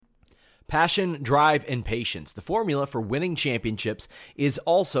Passion, drive, and patience. The formula for winning championships is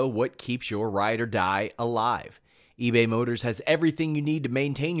also what keeps your ride or die alive. eBay Motors has everything you need to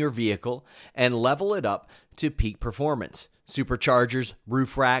maintain your vehicle and level it up to peak performance. Superchargers,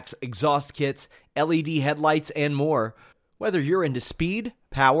 roof racks, exhaust kits, LED headlights, and more. Whether you're into speed,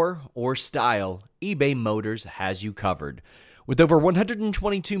 power, or style, eBay Motors has you covered. With over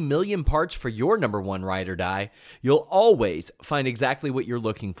 122 million parts for your number one ride or die, you'll always find exactly what you're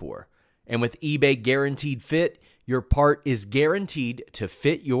looking for. And with eBay Guaranteed Fit, your part is guaranteed to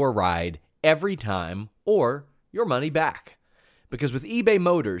fit your ride every time or your money back. Because with eBay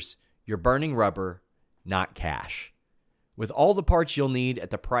Motors, you're burning rubber, not cash. With all the parts you'll need at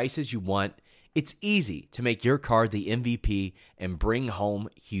the prices you want, it's easy to make your car the MVP and bring home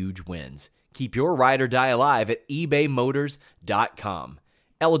huge wins. Keep your ride or die alive at ebaymotors.com.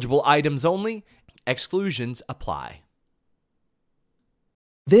 Eligible items only. Exclusions apply.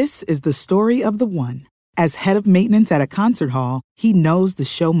 This is the story of the one. As head of maintenance at a concert hall, he knows the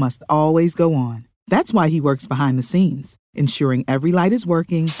show must always go on. That's why he works behind the scenes, ensuring every light is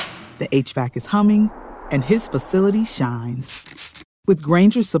working, the HVAC is humming, and his facility shines. With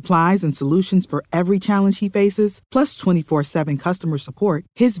Grainger's supplies and solutions for every challenge he faces, plus 24/7 customer support,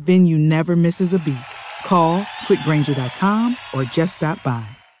 his venue never misses a beat. Call quickgrainger.com or just stop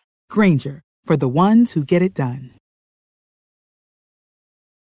by. Grainger, for the ones who get it done.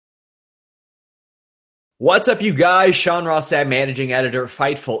 What's up, you guys? Sean Rossad, managing editor,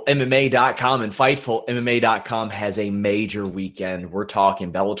 FightfulMMA.com, and FightfulMMA.com has a major weekend. We're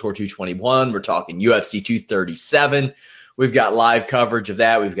talking Bellator 221. We're talking UFC 237. We've got live coverage of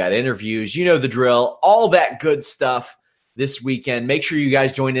that. We've got interviews. You know the drill. All that good stuff this weekend. Make sure you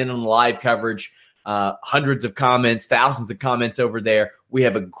guys join in on the live coverage. Hundreds of comments, thousands of comments over there. We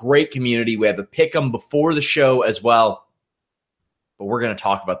have a great community. We have a pick 'em before the show as well. But we're going to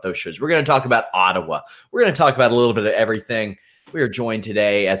talk about those shows. We're going to talk about Ottawa. We're going to talk about a little bit of everything. We are joined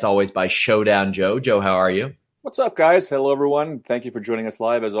today, as always, by Showdown Joe. Joe, how are you? What's up, guys? Hello, everyone. Thank you for joining us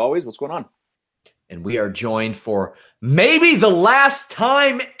live, as always. What's going on? And we are joined for maybe the last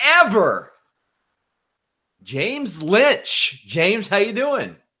time ever, James Lynch. James, how you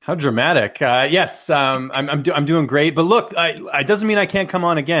doing? How dramatic. Yes, I'm doing great. But look, it doesn't mean I can't come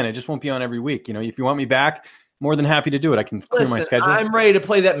on again. I just won't be on every week. You know, if you want me back, more than happy to do it. I can clear my schedule. I'm ready to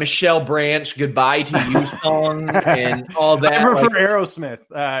play that Michelle Branch "Goodbye to You" song and all that. I prefer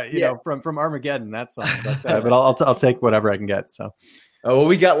Aerosmith, you know, from Armageddon, that song. But I'll take whatever I can get. So. Oh, well,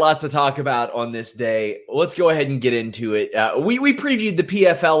 we got lots to talk about on this day. Let's go ahead and get into it. We previewed the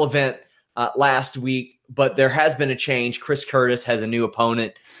PFL event last week, but there has been a change. Chris Curtis has a new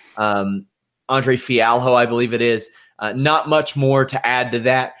opponent, Andre Fialho, I believe it is. Not much more to add to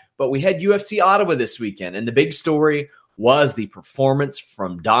that, but we had UFC Ottawa this weekend, and the big story was the performance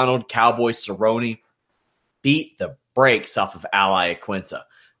from Donald Cowboy Cerrone. Beat the brakes off of Ally Aquinta.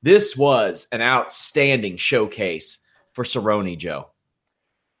 This was an outstanding showcase for Cerrone, Joe.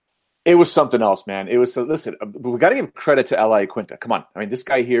 It was something else, man. It was listen, we got to give credit to Ally Aquinta. Come on. I mean, this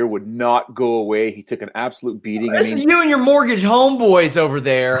guy here would not go away. He took an absolute beating. Listen, you and your mortgage homeboys over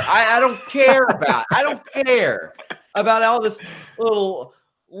there. I don't care about. I don't care about all this little.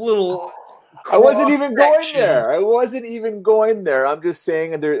 I wasn't even going there. I wasn't even going there. I'm just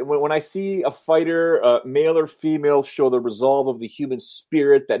saying, when I see a fighter, male or female, show the resolve of the human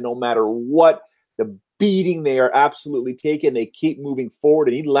spirit that no matter what the beating they are absolutely taking, they keep moving forward,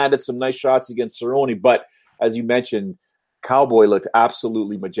 and he landed some nice shots against Cerrone. But as you mentioned, Cowboy looked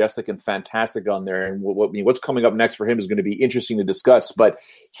absolutely majestic and fantastic on there, and what's coming up next for him is going to be interesting to discuss. But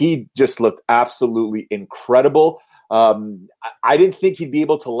he just looked absolutely incredible. I didn't think he'd be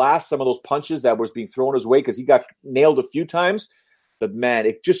able to last some of those punches that was being thrown his way because he got nailed a few times. But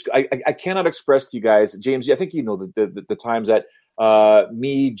man, I cannot express to you guys, James. I think you know the times that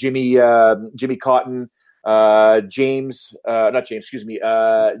me, Jimmy Cotton,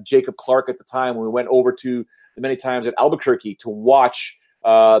 Jacob Clark at the time when we went over to the many times at Albuquerque to watch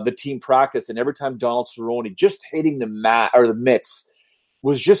the team practice, and every time Donald Cerrone just hitting the mat or the mitts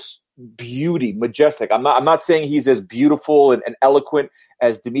was just beauty, majestic. I'm not saying he's as beautiful and eloquent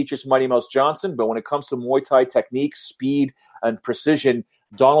as Demetrius Mighty Mouse Johnson, but when it comes to Muay Thai technique, speed, and precision,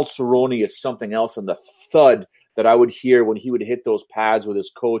 Donald Cerrone is something else, and the thud that I would hear when he would hit those pads with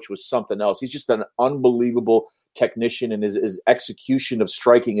his coach was something else. He's just an unbelievable technician, and his execution of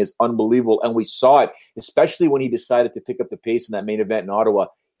striking is unbelievable. And we saw it, especially when he decided to pick up the pace in that main event in Ottawa.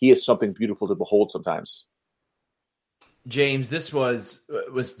 He is something beautiful to behold sometimes. James, this was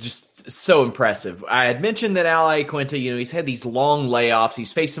just so impressive. I had mentioned that Ally Aquinta, he's had these long layoffs.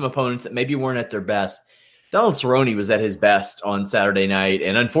 He's faced some opponents that maybe weren't at their best. Donald Cerrone was at his best on Saturday night,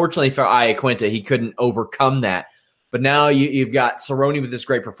 and unfortunately for Iaquinta, he couldn't overcome that. But now you've got Cerrone with this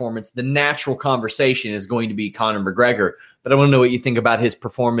great performance. The natural conversation is going to be Conor McGregor, but I want to know what you think about his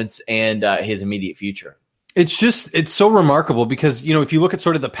performance and his immediate future. It's so remarkable because, if you look at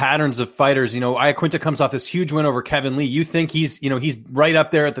sort of the patterns of fighters, Iaquinta comes off this huge win over Kevin Lee. You think he's right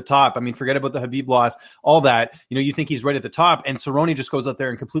up there at the top. I mean, forget about the Khabib loss, all that. You think he's right at the top, and Cerrone just goes out there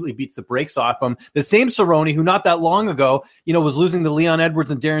and completely beats the brakes off him. The same Cerrone who not that long ago, was losing to Leon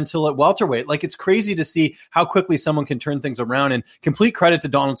Edwards and Darren Till at welterweight. Like, it's crazy to see how quickly someone can turn things around, and complete credit to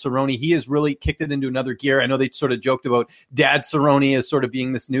Donald Cerrone. He has really kicked it into another gear. I know they sort of joked about Dad Cerrone as sort of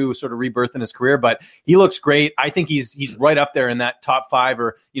being this new sort of rebirth in his career, but he looks great. I think he's right up there in that top 5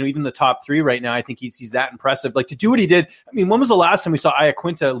 or, even the top 3 right now. I think he's that impressive. Like, to do what he did. I mean, when was the last time we saw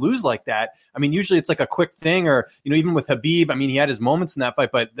Iaquinta lose like that? I mean, usually it's like a quick thing or, even with Khabib, I mean, he had his moments in that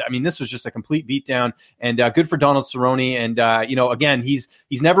fight, but I mean, this was just a complete beatdown, and good for Donald Cerrone. And, again, he's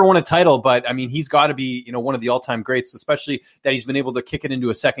never won a title, but I mean, he's got to be, one of the all-time greats, especially that he's been able to kick it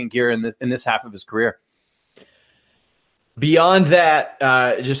into a second gear in this half of his career. Beyond that,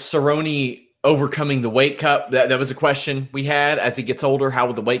 just Cerrone overcoming the weight cut. That was a question we had. As he gets older, how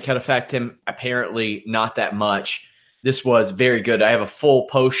will the weight cut affect him? Apparently not that much. This was very good. I have a full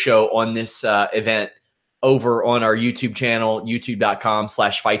post show on this event over on our YouTube channel,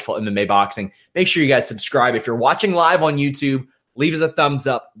 youtube.com/Fightful MMA Boxing. Make sure you guys subscribe. If you're watching live on YouTube, leave us a thumbs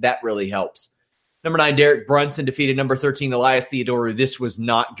up. That really helps. Number 9, Derek Brunson defeated number 13, Elias Theodorou. This was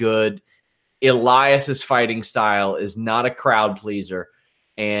not good. Elias's fighting style is not a crowd pleaser.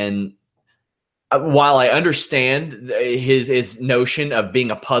 And while I understand his notion of being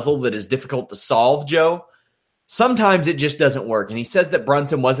a puzzle that is difficult to solve, Joe, sometimes it just doesn't work. And he says that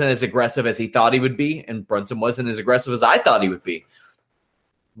Brunson wasn't as aggressive as he thought he would be, and Brunson wasn't as aggressive as I thought he would be.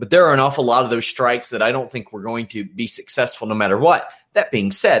 But there are an awful lot of those strikes that I don't think we're going to be successful no matter what. That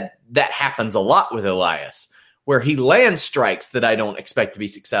being said, that happens a lot with Elias, where he lands strikes that I don't expect to be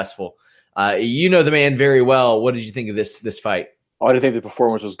successful. You know the man very well. What did you think of this fight? I didn't think the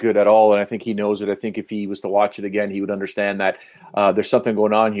performance was good at all, and I think he knows it. I think if he was to watch it again, he would understand that there's something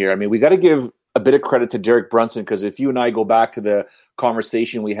going on here. I mean, we got to give a bit of credit to Derek Brunson, because if you and I go back to the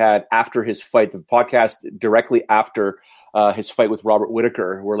conversation we had after his fight, the podcast directly after his fight with Robert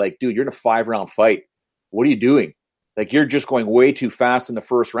Whittaker, we're like, dude, you're in a 5-round fight. What are you doing? Like, you're just going way too fast in the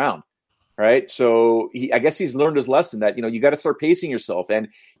first round. Right. So I guess he's learned his lesson that, you got to start pacing yourself, and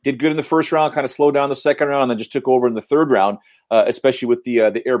did good in the first round, kind of slowed down the second round, and then just took over in the third round, especially with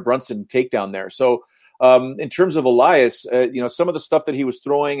the Air Brunson takedown there. So in terms of Elias, some of the stuff that he was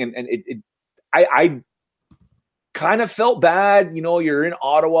throwing, and I kind of felt bad. You're in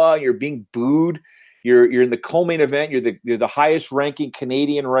Ottawa, you're being booed. You're in the co-main event. You're the highest ranking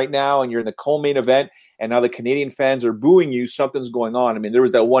Canadian right now, and you're in the co-main event. And now the Canadian fans are booing you. Something's going on. I mean, there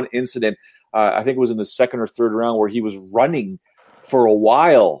was that one incident, I think it was in the second or third round, where he was running for a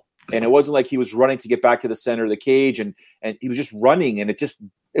while. And it wasn't like he was running to get back to the center of the cage. And he was just running, and it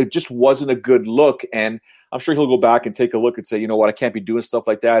just wasn't a good look. And I'm sure he'll go back and take a look and say, you know what, I can't be doing stuff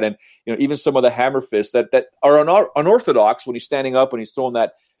like that. And, even some of the hammer fists that are unorthodox when he's standing up and he's throwing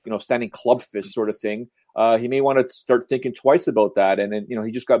that, standing club fist sort of thing. He may want to start thinking twice about that. And then,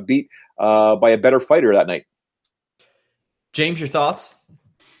 he just got beat by a better fighter that night. James, your thoughts?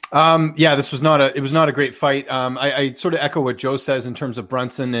 Yeah, this was not a great fight. I sort of echo what Joe says in terms of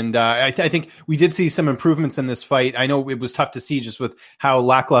Brunson, and I think we did see some improvements in this fight. I know it was tough to see just with how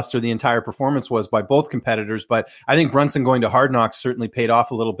lackluster the entire performance was by both competitors, but I think Brunson going to Hard Knocks certainly paid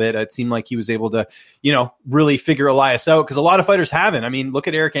off a little bit. It seemed like he was able to, really figure Elias out, because a lot of fighters haven't. I mean, look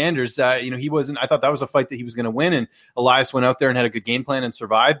at Eric Anders. He wasn't. I thought that was a fight that he was going to win, and Elias went out there and had a good game plan and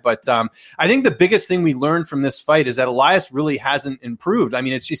survived. But I think the biggest thing we learned from this fight is that Elias really hasn't improved. I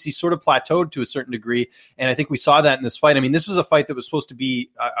mean, it's just he sort of plateaued to a certain degree, and I think we saw that in this fight. I mean, this was a fight that was supposed to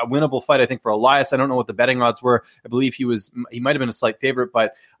be a winnable fight, I think, for Elias. I don't know what the betting odds were. I believe he might have been a slight favorite,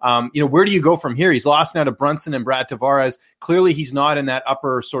 but where do you go from here? He's lost now to Brunson and Brad Tavares. Clearly, he's not in that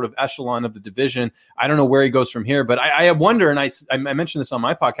upper sort of echelon of the division. I don't know where he goes from here, but I wonder, and I mentioned this on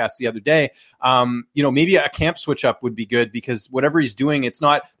my podcast the other day, maybe a camp switch up would be good, because whatever he's doing,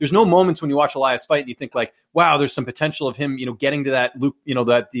 there's no moments when you watch Elias fight and you think like, wow, there's some potential of him, getting to that Luke,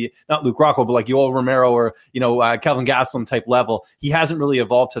 not Luke Rockhold, but like Yoel Romero or, Kelvin Gastelum type level. He hasn't really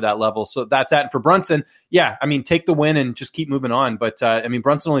evolved to that level. So that's that. And for Brunson, yeah, I mean, take the win and just keep moving on. But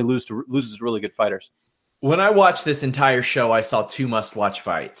Brunson only loses to really good fighters. When I watched this entire show, I saw 2 must-watch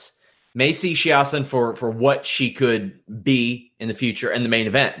fights. Macy Chiasson for what she could be in the future, and the main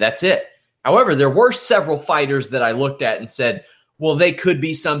event. That's it. However, there were several fighters that I looked at and said, well, they could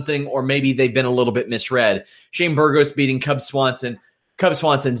be something, or maybe they've been a little bit misread. Shane Burgos beating Cub Swanson. Cub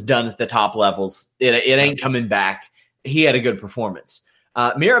Swanson's done at the top levels. It ain't coming back. He had a good performance.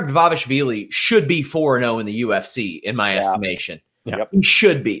 Merab Dvalishvili should be 4-0 in the UFC, in my estimation. Yep. He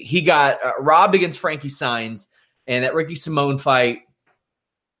should be. He got robbed against Frankie Saenz, and that Ricky Simone fight,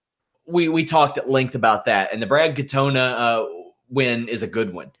 we talked at length about that. And the Brad Katona win is a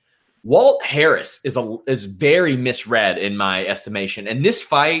good one. Walt Harris is very misread in my estimation. And this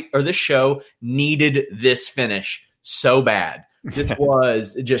fight, or this show, needed this finish so bad. This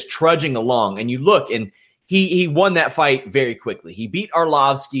was just trudging along. And you look, and he won that fight very quickly. He beat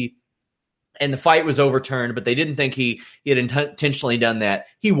Arlovsky, and the fight was overturned, but they didn't think he had intentionally done that.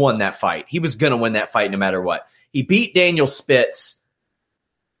 He won that fight. He was going to win that fight no matter what. He beat Daniel Spitz.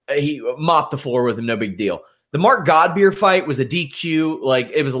 He mopped the floor with him, no big deal. The Mark Godbeer fight was a DQ.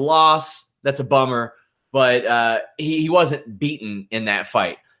 Like, it was a loss. That's a bummer. But he wasn't beaten in that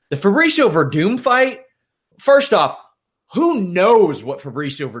fight. The Fabricio Verdum fight, first off, who knows what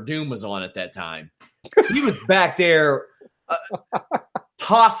Fabricio Verdum was on at that time? He was back there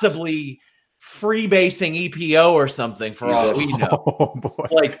possibly freebasing EPO or something for all we know.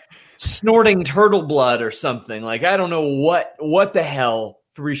 Like snorting turtle blood or something. Like, I don't know what the hell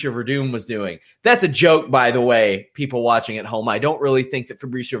Fabricio Verdum was doing. That's a joke, by the way, people watching at home. I don't really think that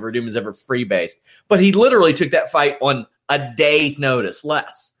Fabricio Verdum is ever freebased, but he literally took that fight on a day's notice,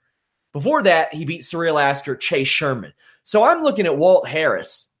 less. Before that, he beat Surreal Asker, Chase Sherman. So I'm looking at Walt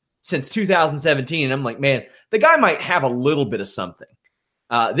Harris since 2017, and I'm like, man, the guy might have a little bit of something.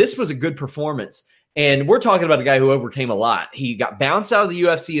 This was a good performance, and we're talking about a guy who overcame a lot. He got bounced out of the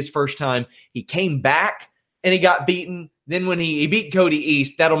UFC his first time. He came back, and he got beaten. Then when he beat Cody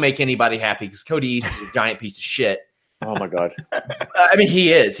East, that'll make anybody happy because Cody East is a giant piece of shit. Oh, my God. I mean,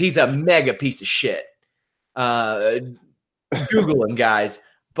 he is. He's a mega piece of shit. Google him, guys.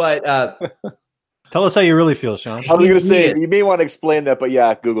 But tell us how you really feel, Sean. I was going to say, you may want to explain that, but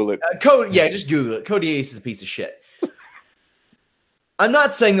yeah, Google it. Just Google it. Cody East is a piece of shit. I'm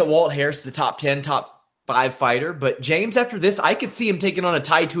not saying that Walt Harris is the top 10, top 5 fighter, but James, after this, I could see him taking on a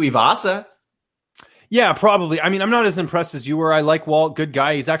Tai Tuivasa. Yeah, probably. I mean, I'm not as impressed as you were. I like Walt, good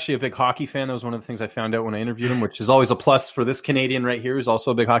guy. He's actually a big hockey fan. That was one of the things I found out when I interviewed him, which is always a plus for this Canadian right here who's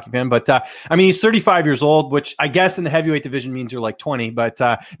also a big hockey fan. But, I mean, he's 35 years old, which I guess in the heavyweight division means you're like 20. But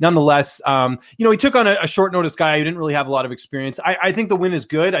nonetheless, he took on a short notice guy who didn't really have a lot of experience. I think the win is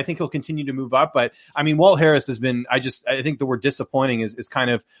good. I think he'll continue to move up. But, I mean, Walt Harris has been, I think the word disappointing is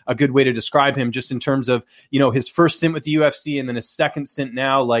kind of a good way to describe him, just in terms of, his first stint with the UFC and then his second stint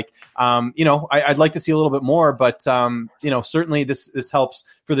now. Like, I'd like to see a little bit more. But, certainly this helps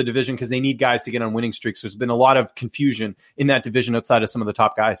for the division because they need guys to get on winning streaks. There's been a lot of confusion in that division outside of some of the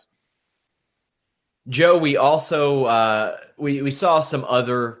top guys. Joe, we also we saw some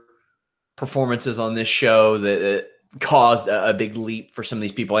other performances on this show that caused a big leap for some of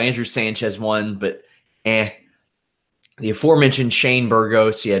these people. Andrew Sanchez won, but the aforementioned Shane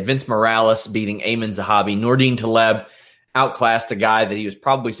Burgos. You had Vince Morales beating Ayman Zahabi. Nordine Taleb outclassed a guy that he was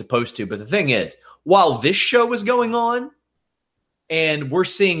probably supposed to. But the thing is, while this show was going on and we're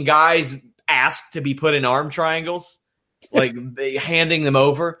seeing guys asked to be put in arm triangles, like handing them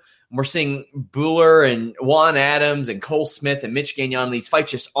over, and we're seeing Bueller and Juan Adams and Cole Smith and Mitch Gagnon. These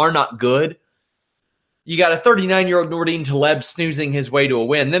fights just are not good. You got a 39-year-old Nordine Taleb snoozing his way to a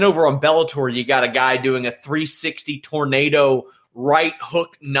win. Then over on Bellator, you got a guy doing a 360 tornado right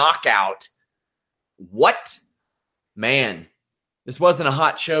hook knockout. What? Man. This wasn't a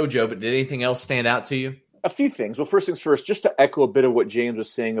hot show, Joe, but did anything else stand out to you? A few things. Well, first things first, just to echo a bit of what James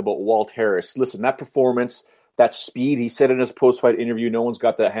was saying about Walt Harris. Listen, that performance, that speed, he said in his post-fight interview, no one's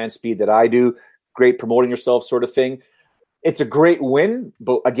got that hand speed that I do. Great promoting yourself sort of thing. It's a great win,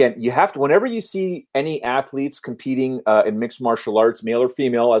 but again, you have to, whenever you see any athletes competing in mixed martial arts, male or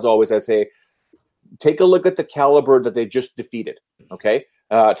female, as always, I say, take a look at the caliber that they just defeated, okay?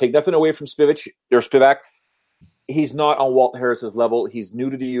 Take nothing away from Spivak. He's not on Walt Harris's level. He's new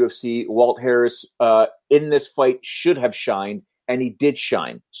to the UFC. Walt Harris in this fight should have shined, and he did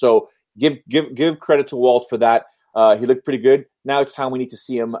shine. So give credit to Walt for that. He looked pretty good. Now it's time we need to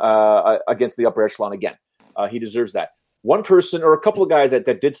see him against the upper echelon again. He deserves that. One person or a couple of guys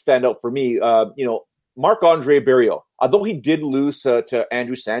that did stand out for me, Marc-Andre Barriault. Although he did lose to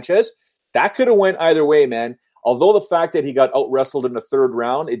Andrew Sanchez, that could have went either way, man. Although the fact that he got out-wrestled in the third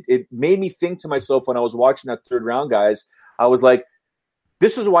round, it made me think to myself when I was watching that third round, guys, I was like,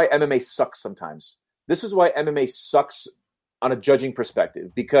 this is why MMA sucks sometimes. This is why MMA sucks on a judging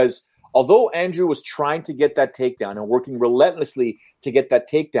perspective. Because although Andrew was trying to get that takedown and working relentlessly to get that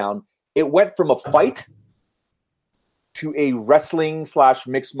takedown, it went from a fight to a wrestling /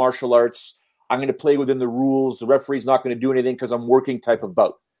 mixed martial arts, I'm going to play within the rules, the referee's not going to do anything because I'm working type of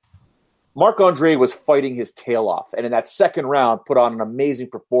bout. Marc-Andre was fighting his tail off, and in that second round put on an amazing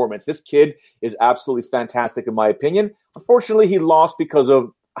performance. This kid is absolutely fantastic in my opinion. Unfortunately, he lost because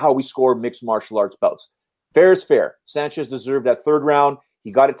of how we score mixed martial arts bouts. Fair is fair. Sanchez deserved that third round.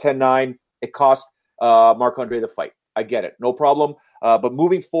 He got it 10-9. It cost Marc-Andre the fight. I get it. No problem. But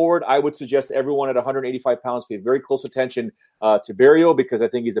moving forward, I would suggest everyone at 185 pounds pay very close attention to Barrio because I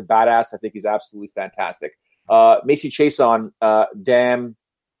think he's a badass. I think he's absolutely fantastic. Macy Chiasson, damn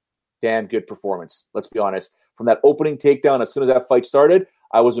good performance. Let's be honest. From that opening takedown, as soon as that fight started,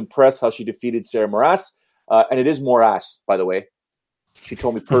 I was impressed how she defeated Sarah Moras. And it is more ass, by the way. She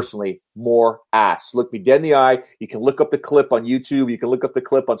told me personally, more ass. Look me dead in the eye. You can look up the clip on YouTube. You can look up the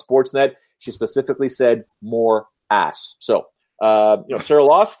clip on Sportsnet. She specifically said more ass. So, Sarah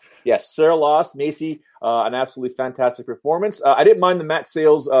lost. Yes, Sarah lost. Macy, an absolutely fantastic performance. I didn't mind the Matt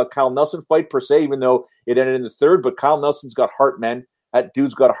Sales, Kyle Nelson fight per se, even though it ended in the third. But Kyle Nelson's got heart, man. That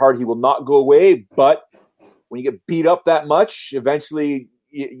dude's got heart. He will not go away. But when you get beat up that much, eventually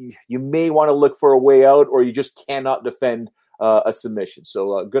you may want to look for a way out, or you just cannot defend a submission.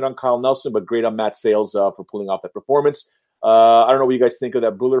 So good on Kyle Nelson, but great on Matt Sales for pulling off that performance. I don't know what you guys think of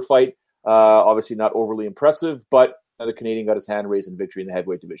that Buller fight. Obviously not overly impressive, but the Canadian got his hand raised in victory in the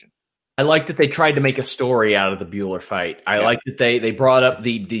heavyweight division. I like that they tried to make a story out of the Buller fight. I like that they brought up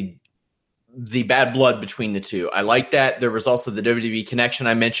the bad blood between the two. I like that. There was also the WWE connection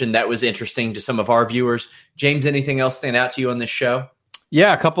I mentioned. That was interesting to some of our viewers. James, anything else stand out to you on this show?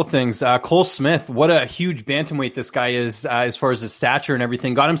 Yeah, a couple things. Cole Smith, what a huge bantamweight this guy is as far as his stature and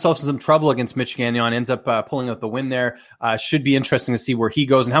everything. Got himself in some trouble against Mitch Gagnon, ends up pulling out the win there. Should be interesting to see where he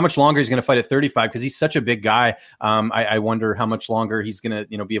goes and how much longer he's going to fight at 35 because he's such a big guy. I wonder how much longer he's going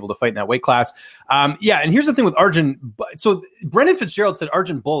to be able to fight in that weight class. And here's the thing with Arjun. So Brendan Fitzgerald said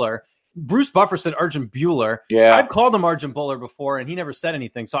Arjun Buller. Bruce Buffer said Arjun Buller. Yeah, I've called him Arjun Buller before, and he never said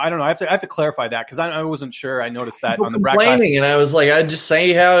anything. So I don't know. I have to clarify that because I wasn't sure. I noticed that on the broadcast, and I was like, I'd just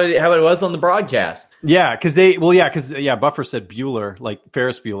say how it was on the broadcast. Yeah, because Buffer said Bueller, like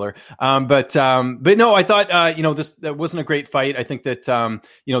Ferris Bueller. But no, I thought that wasn't a great fight. I think that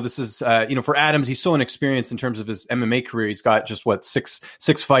this is for Adams, he's so inexperienced in terms of his MMA career. He's got just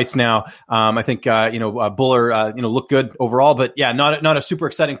six fights now. I think Buller looked good overall, but yeah, not a super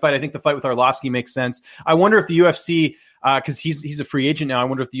exciting fight. I think the fight with Arlovsky makes sense. I wonder if the UFC. Because he's a free agent now. I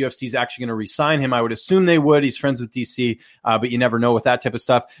wonder if the UFC is actually going to re-sign him. I would assume they would. He's friends with DC, but you never know with that type of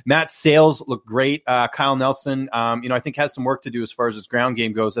stuff. Matt Sales looked great. Kyle Nelson, I think has some work to do as far as his ground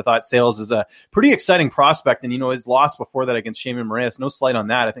game goes. I thought Sales is a pretty exciting prospect, and his loss before that against Shayman Moraes, no slight on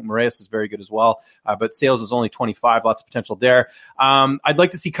that. I think Moraes is very good as well, but Sales is only 25. Lots of potential there. I'd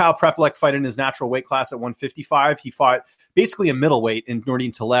like to see Kyle Prepelec fight in his natural weight class at 155. He fought basically a middleweight in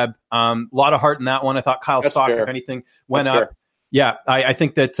Nordine Taleb. A lot of heart in that one. I thought Kyle's stock, if anything, went up. Fair. Yeah, I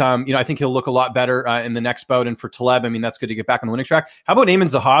think that I think he'll look a lot better in the next bout. And for Taleb, I mean, that's good to get back on the winning track. How about Ayman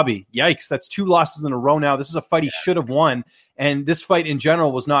Zahabi? Yikes, that's 2 losses in a row now. This is a fight he should have won. And this fight in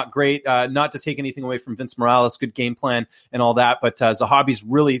general was not great. Not to take anything away from Vince Morales, good game plan and all that. But Zahabi's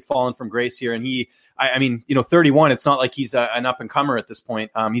really fallen from grace here. And 31, it's not like he's an up-and-comer at this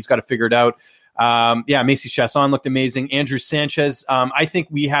point. He's got to figure it out. Macy Chiasson looked amazing. Andrew Sanchez, I think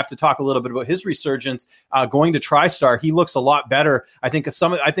we have to talk a little bit about his resurgence going to TriStar. He looks a lot better. I think if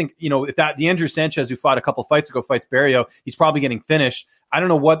the Andrew Sanchez who fought a couple fights ago fights Barrio, he's probably getting finished. I don't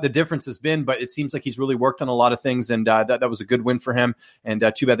know what the difference has been, but it seems like he's really worked on a lot of things, and that was a good win for him. And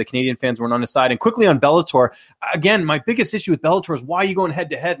too bad the Canadian fans weren't on his side. And quickly on Bellator, again, my biggest issue with Bellator is why are you going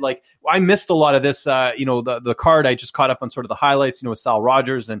head to head? Like I missed a lot of this. The card I just caught up on sort of the highlights. With Sal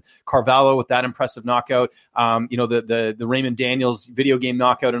Rogers and Carvalho with that impressive knockout. The Raymond Daniels video game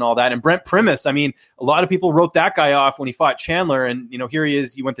knockout and all that. And Brent Primus, I mean, a lot of people wrote that guy off when he fought Chandler, and here he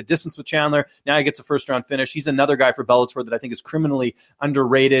is. He went the distance with Chandler. Now he gets a first round finish. He's another guy for Bellator that I think is criminally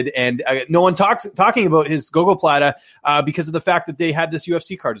underrated, and no one talking about his Gogoplata because of the fact that they had this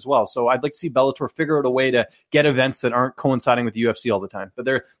UFC card as well. So I'd like to see Bellator figure out a way to get events that aren't coinciding with the UFC all the time. But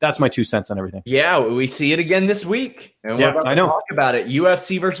that's my 2 cents on everything. Yeah, we see it again this week, and we're about to talk about it.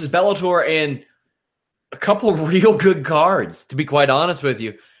 UFC versus Bellator, and a couple of real good cards, to be quite honest with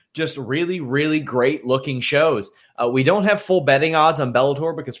you. Just really, really great looking shows. We don't have full betting odds on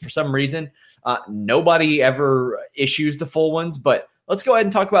Bellator because for some reason nobody ever issues the full ones, but let's go ahead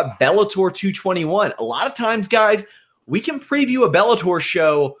and talk about Bellator 221. A lot of times, guys, we can preview a Bellator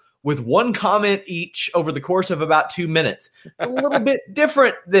show with one comment each over the course of about 2 minutes. It's a little bit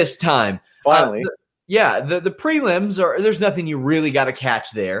different this time. Finally. The prelims there's nothing you really got to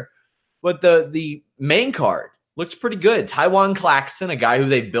catch there. But the main card, looks pretty good. Tywan Claxton, a guy who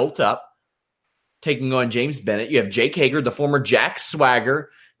they built up, taking on James Bennett. You have Jake Hager, the former Jack Swagger,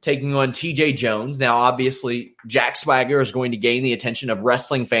 taking on TJ Jones. Now, obviously, Jack Swagger is going to gain the attention of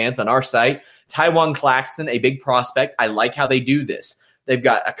wrestling fans on our site. Tywan Claxton, a big prospect. I like how they do this. They've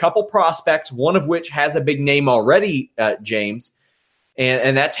got a couple prospects, one of which has a big name already, James,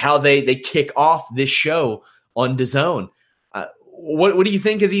 and that's how they kick off this show on DAZN. What do you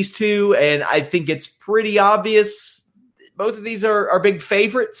think of these two? And I think it's pretty obvious both of these are big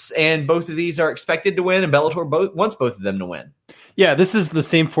favorites, and both of these are expected to win, and Bellator wants both of them to win. Yeah, this is the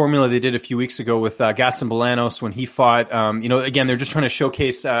same formula they did a few weeks ago with Gaston Bolanos when he fought. Again, they're just trying to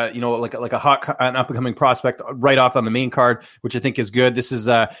showcase, like a hot, an up-and-coming prospect right off on the main card, which I think is good. This is,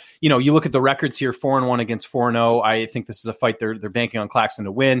 you look at the records here, 4-1 against 4-0. I think this is a fight they're banking on Claxton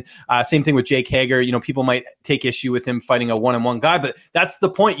to win. Same thing with Jake Hager. People might take issue with him fighting a one-on-one guy, but that's the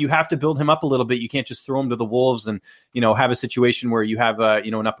point. You have to build him up a little bit. You can't just throw him to the wolves and, have a situation where you have,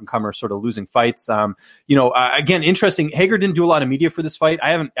 an up-and-comer sort of losing fights. Again, interesting. Hager didn't do a lot of media for this fight.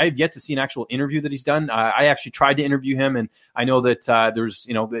 I have yet to see an actual interview that he's done. I actually tried to interview him, and I know that there's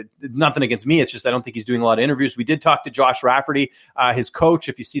nothing against me. It's just I don't think he's doing a lot of interviews. We did talk to Josh Rafferty, his coach.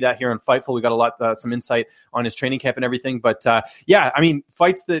 If you see that here on Fightful, we got some insight on his training camp and everything. But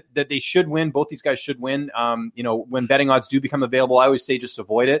fights that they should win. Both these guys should win. When betting odds do become available, I always say just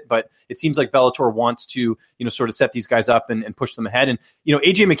avoid it. But it seems like Bellator wants to sort of set these guys up and push them ahead. And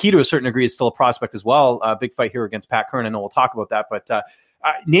AJ McKee to a certain degree is still a prospect as well. Big fight here against Pat Curran. I know we'll talk about that, but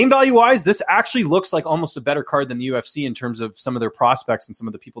name value wise, this actually looks like almost a better card than the UFC in terms of some of their prospects and some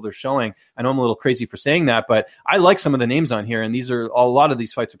of the people they're showing. I know I'm a little crazy for saying that, but I like some of the names on here, and a lot of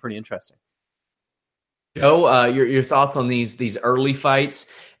these fights are pretty interesting. Joe, your thoughts on these early fights,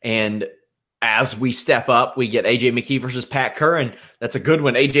 and as we step up, we get AJ McKee versus Pat Curran. That's a good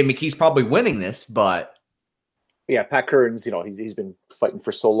one. AJ McKee's probably winning this, but yeah, Pat Curran's, he's been fighting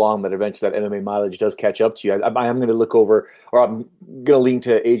for so long that eventually that MMA mileage does catch up to you. I am going to look over, or I'm going to lean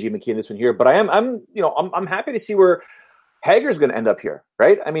to AJ McKee in this one here, but I'm happy to see where Hager's going to end up here,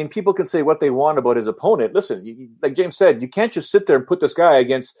 right? I mean, people can say what they want about his opponent. Listen, like James said, you can't just sit there and put this guy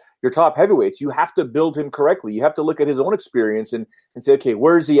against your top heavyweights. You have to build him correctly. You have to look at his own experience and say, okay,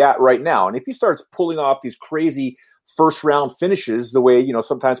 where's he at right now? And if he starts pulling off these crazy first round finishes the way,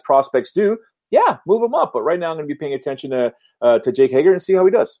 sometimes prospects do, yeah, move him up. But right now I'm going to be paying attention to Jake Hager and see how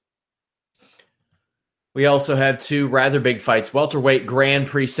he does. We also have two rather big fights. Welterweight Grand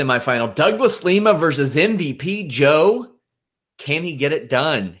Prix semifinal. Douglas Lima versus MVP. Joe, can he get it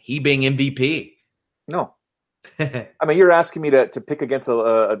done? He being MVP. No. I mean, you're asking me to pick against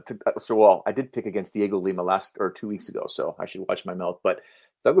I did pick against Diego Lima 2 weeks ago, so I should watch my mouth. But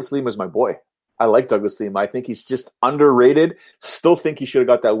Douglas Lima is my boy. I like Douglas Lima. I think he's just underrated. Still think he should have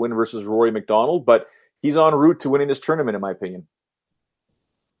got that win versus Rory McDonald, but he's en route to winning this tournament, in my opinion.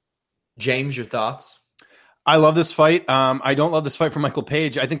 James, your thoughts? I love this fight. I don't love this fight for Michael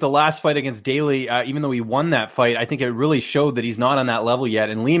Page. I think the last fight against Daly, even though he won that fight, I think it really showed that he's not on that level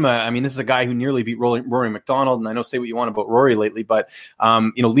yet. And Lima, I mean, this is a guy who nearly beat Rory McDonald. And I know say what you want about Rory lately, but,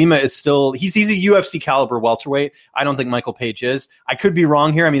 Lima is still, he's a UFC caliber welterweight. I don't think Michael Page is. I could be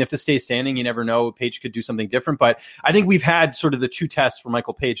wrong here. I mean, if this stays standing, you never know. Page could do something different, but I think we've had sort of the two tests for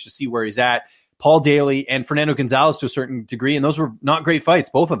Michael Page to see where he's at. Paul Daly and Fernando Gonzalez to a certain degree, and those were not great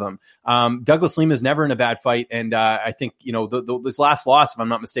fights, both of them. Douglas Lima is never in a bad fight, and I think this last loss, if I'm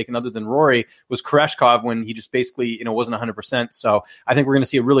not mistaken, other than Rory, was Koreshkov when he just basically wasn't 100%. So I think we're going to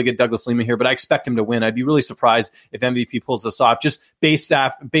see a really good Douglas Lima here, but I expect him to win. I'd be really surprised if MVP pulls this off, just based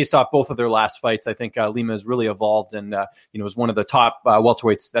off both of their last fights. I think Lima has really evolved and is one of the top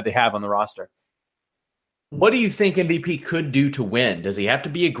welterweights that they have on the roster. What do you think MVP could do to win? Does he have to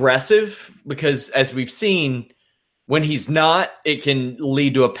be aggressive? Because as we've seen, when he's not, it can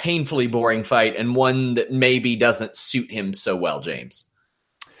lead to a painfully boring fight and one that maybe doesn't suit him so well, James.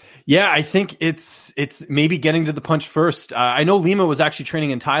 Yeah, I think it's maybe getting to the punch first. I know Lima was actually training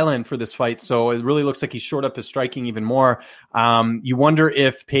in Thailand for this fight, so it really looks like he's shored up his striking even more. You wonder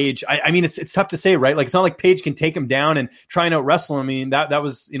if Page, I mean, it's tough to say, right? Like, it's not like Page can take him down and try and out wrestle him. I mean, that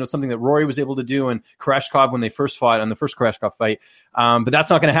was, something that Rory was able to do and Koreshkov when they first fought on the first Koreshkov fight. But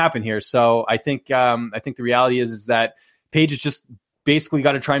that's not going to happen here. So I think the reality is that Page is just basically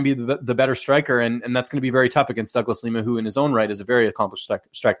got to try and be the better striker, and that's going to be very tough against Douglas Lima, who in his own right is a very accomplished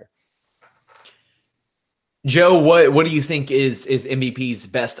striker. Joe, what do you think is MVP's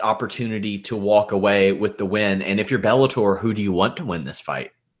best opportunity to walk away with the win? And if you're Bellator, who do you want to win this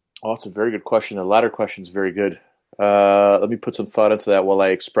fight? Oh, it's a very good question. The latter question is very good. Let me put some thought into that while I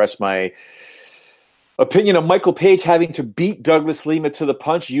express my opinion of Michael Page having to beat Douglas Lima to the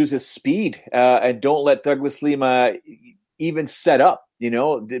punch, use his speed, and don't let Douglas Lima even set up.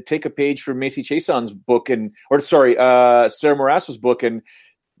 Take a page from Macy Chiason's book Sarah Morasso's book, and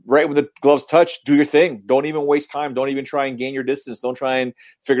right when the gloves touch, do your thing. Don't even waste time. Don't even try and gain your distance. Don't try and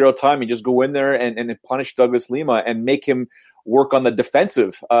figure out time. You just go in there and punish Douglas Lima and make him work on the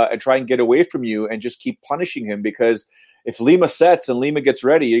defensive and try and get away from you and just keep punishing him, because if Lima sets and Lima gets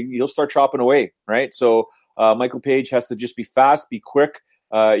ready, you'll start chopping away, right? So Michael Page has to just be fast, be quick,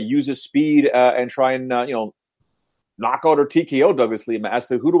 use his speed, and try and knock out or TKO Douglas Lima. As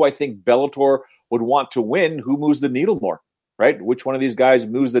to who do I think Bellator would want to win, who moves the needle more, right? Which one of these guys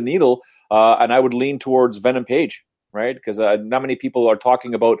moves the needle? And I would lean towards Venom Page, right? Because not many people are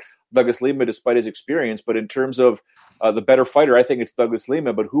talking about Douglas Lima despite his experience, but in terms of the better fighter, I think it's Douglas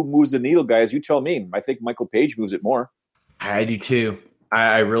Lima. But who moves the needle, guys? You tell me. I think Michael Page moves it more. I do too.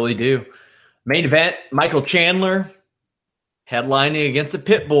 I really do. Main event, Michael Chandler headlining against the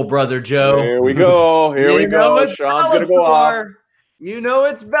Pitbull brother, Joe. Here we go. Sean's going to go off.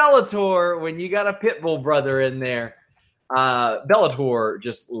 It's Bellator when you got a Pitbull brother in there. Bellator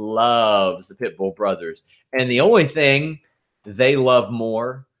just loves the Pitbull brothers. And the only thing they love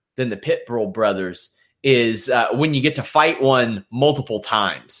more than the Pitbull brothers is when you get to fight one multiple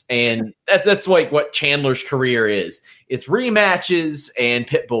times. And that's like what Chandler's career is. It's rematches and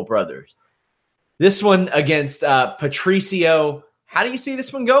Pitbull brothers. This one against Patricio. How do you see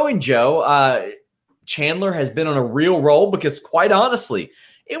this one going, Joe? Chandler has been on a real roll because, quite honestly,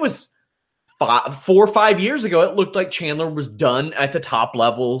 it was 4 or 5 years ago, it looked like Chandler was done at the top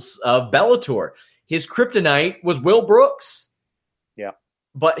levels of Bellator. His kryptonite was Will Brooks. Yeah.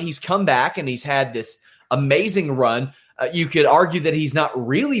 But he's come back and he's had this amazing run. You could argue that he's not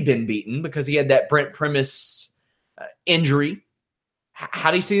really been beaten because he had that Brent Primus injury.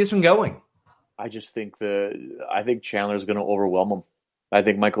 How do you see this one going? I just think Chandler's going to overwhelm him. I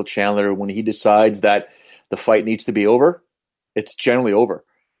think Michael Chandler, when he decides that the fight needs to be over, it's generally over.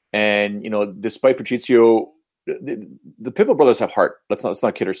 And, despite Patricio, the Pitbull brothers have heart. Let's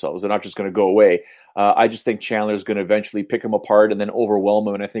not kid ourselves. They're not just going to go away. I just think Chandler's going to eventually pick him apart and then overwhelm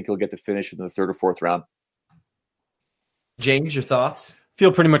him. And I think he'll get the finish in the 3rd or 4th round. James, your thoughts?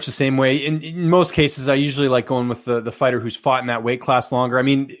 Feel pretty much the same way. In most cases, I usually like going with the fighter who's fought in that weight class longer. I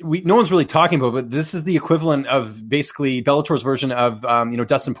mean, no one's really talking about it, but this is the equivalent of basically Bellator's version of,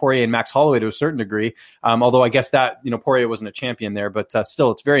 Dustin Poirier and Max Holloway to a certain degree. Although I guess that, Poirier wasn't a champion there, but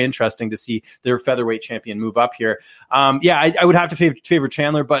still, it's very interesting to see their featherweight champion move up here. I would have to favor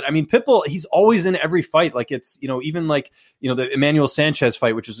Chandler, but I mean, Pitbull, he's always in every fight. Like it's, even like, the Emmanuel Sanchez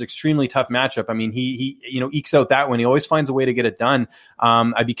fight, which was an extremely tough matchup. I mean, he ekes out that one. He always finds a way to get it done.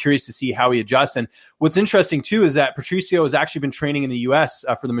 I'd be curious to see how he adjusts. And what's interesting too is that Patricio has actually been training in the U.S.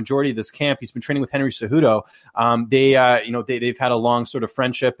 For the majority of this camp. He's been training with Henry Cejudo. They've had a long sort of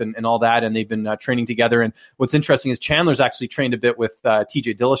friendship and all that, and they've been training together. And what's interesting is Chandler's actually trained a bit with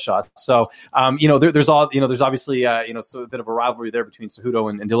TJ Dillashaw. So there's obviously so a bit of a rivalry there between Cejudo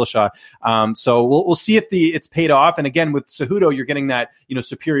and Dillashaw. So we'll see if it's paid off. And again, with Cejudo, you're getting that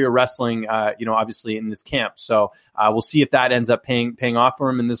superior wrestling obviously in this camp. So we'll see if that ends up paying off for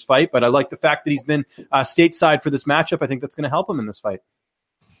him in this fight. But I like the fact that he's been stateside for this matchup. I think that's going to help him in this fight.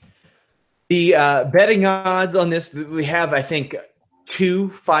 The betting odds on this, we have, I think, 2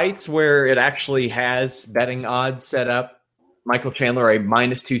 fights where it actually has betting odds set up. Michael Chandler, a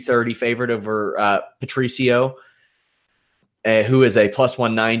 -230 favorite over Patricio, who is a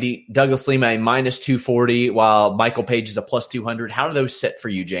 +190. Douglas Lima, a -240, while Michael Page is a +200. How do those sit for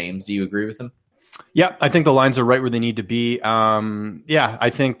you, James? Do you agree with him? Yeah, I think the lines are right where they need to be. I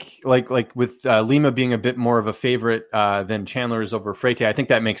think like with Lima being a bit more of a favorite than Chandler is over Freite, I think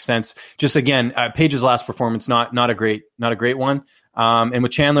that makes sense. Just again, Page's last performance not a great one. And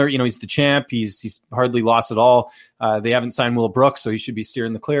with Chandler, he's the champ. He's hardly lost at all. They haven't signed Will Brooks, so he should be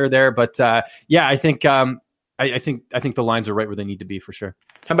steering the clear there. But I think the lines are right where they need to be for sure.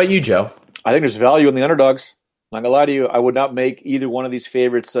 How about you, Joe? I think there's value in the underdogs. I'm not gonna lie to you. I would not make either one of these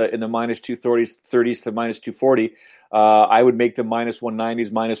favorites in the -230s to -240. I would make them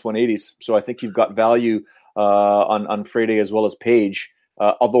 -190s, -180s. So I think you've got value on Freite as well as Page.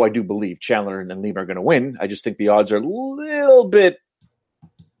 Although I do believe Chandler and Lima are going to win. I just think the odds are a little bit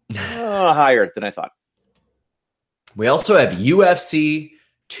higher than I thought. We also have UFC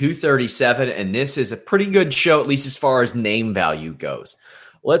 237, and this is a pretty good show, at least as far as name value goes.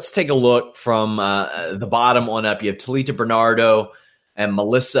 Let's take a look from the bottom on up. You have Talita Bernardo and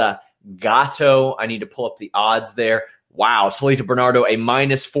Melissa Gatto. I need to pull up the odds there. Wow, Talita Bernardo a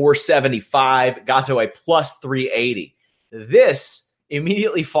 -475, Gatto a +380. This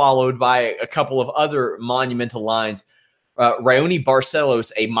immediately followed by a couple of other monumental lines. Raoni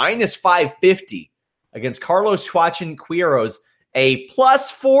Barcelos, a minus 550 against Carlos Joaquin Quiros, a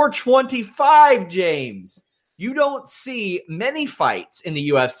plus 425, James. You don't see many fights in the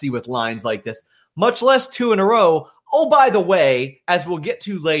UFC with lines like this, much less 2 in a row. Oh, by the way, as we'll get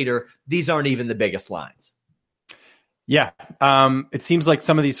to later, these aren't even the biggest lines. Yeah, it seems like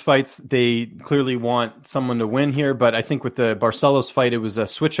some of these fights, they clearly want someone to win here. But I think with the Barcelos fight, it was a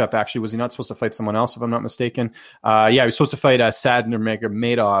switch up, actually. Was he not supposed to fight someone else, if I'm not mistaken? He was supposed to fight Sad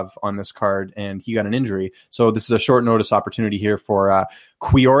Nurmagomedov on this card, and he got an injury. So this is a short notice opportunity here for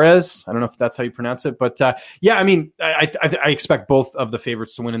Quiores. I don't know if that's how you pronounce it. But I expect both of the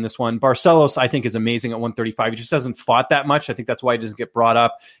favorites to win in this one. Barcelos, I think, is amazing at 135. He just hasn't fought that much. I think that's why he doesn't get brought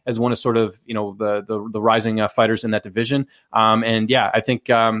up as one of sort of, the rising fighters in that division. I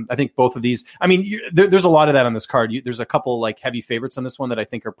think both of these, there's a lot of that on this card. There's a couple like heavy favorites on this one that I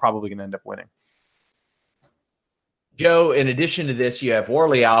think are probably going to end up winning. Joe, in addition to this, you have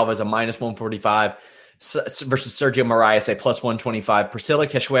Warley Alves, a minus 145 versus Sergio Moraes, a plus 125. Priscilla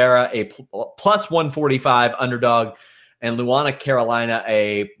Cachoeira, a plus 145 underdog. And Luana Carolina,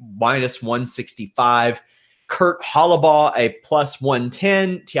 a minus 165. Kurt Hollabaugh, a plus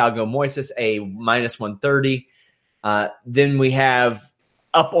 110. Thiago Moises, a minus 130. Then we have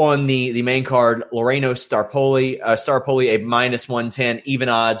up on the main card, Loreno Starpoli, a minus 110, even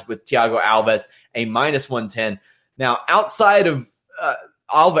odds with Thiago Alves, a minus 110. Now, outside of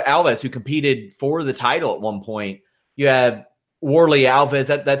Alves, who competed for the title at one point, you have Warley Alves.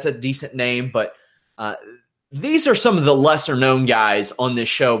 That's a decent name, but these are some of the lesser known guys on this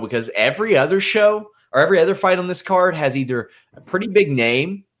show because every other show or every other fight on this card has either a pretty big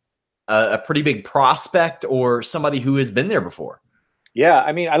name, a pretty big prospect, or somebody who has been there before. Yeah,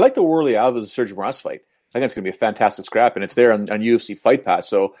 I like the Warley Alves Sergio Moraes fight. I think it's going to be a fantastic scrap, and it's there on UFC Fight Pass.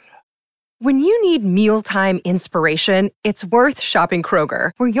 So, when you need mealtime inspiration, it's worth shopping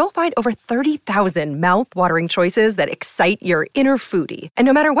Kroger, where you'll find over 30,000 mouth-watering choices that excite your inner foodie. And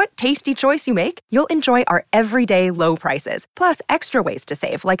no matter what tasty choice you make, you'll enjoy our everyday low prices, plus extra ways to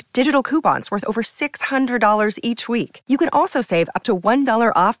save, like digital coupons worth over $600 each week. You can also save up to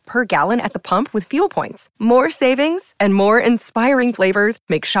 $1 off per gallon at the pump with fuel points. More savings and more inspiring flavors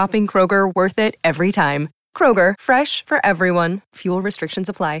make shopping Kroger worth it every time. Kroger, fresh for everyone. Fuel restrictions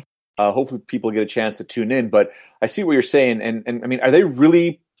apply. Hopefully people get a chance to tune in, but I see what you're saying. And are they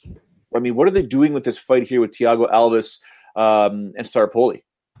really, what are they doing with this fight here with Thiago Alves and Starpoli?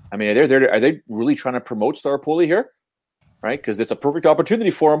 Are they really trying to promote Starpoli here? Right? Because it's a perfect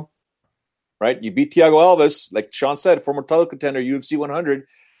opportunity for him, right? You beat Thiago Alves, like Sean said, former title contender, UFC 100,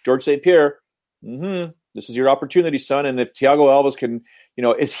 George St. Pierre. This is your opportunity, son. And if Thiago Alves can,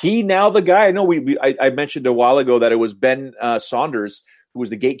 is he now the guy? I know I mentioned a while ago that it was Ben Saunders who was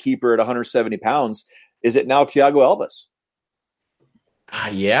the gatekeeper at 170 pounds. Is it now Thiago Alves?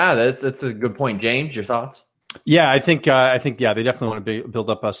 Yeah, that's a good point. James, your thoughts? Yeah, I think they definitely want to build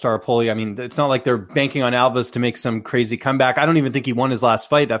up Starpoli. It's not like they're banking on Alves to make some crazy comeback. I don't even think he won his last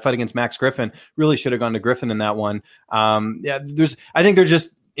fight. That fight against Max Griffin really should have gone to Griffin in that one. I think they're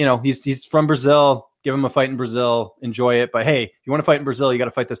just, he's from Brazil. Give him a fight in Brazil, enjoy it. But hey, if you want to fight in Brazil, you got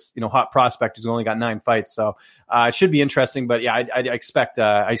to fight this, hot prospect who's only got 9 fights. So it should be interesting. But yeah, I expect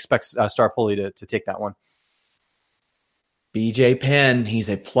Starpoli to take that one. BJ Penn, he's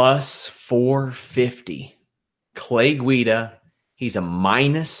a plus 450. Clay Guida, he's a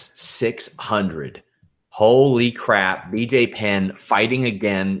minus 600. Holy crap! BJ Penn fighting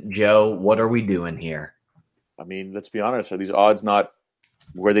again. Joe, what are we doing here? Let's be honest. Are these odds not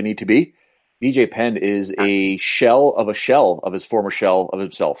where they need to be? BJ Penn is a shell of his former shell of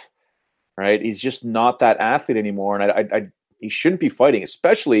himself, right? He's just not that athlete anymore, and he shouldn't be fighting,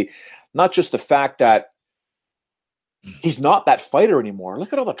 especially not just the fact that he's not that fighter anymore.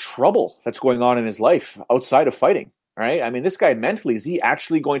 Look at all the trouble that's going on in his life outside of fighting, right? This guy mentally, is he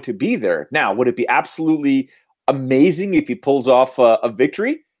actually going to be there? Now, would it be absolutely amazing if he pulls off a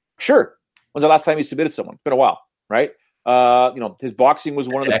victory? Sure. When's the last time he submitted someone? It's been a while, right? His boxing was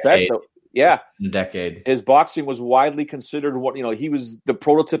one of the best. Yeah. In a decade. His boxing was widely considered he was the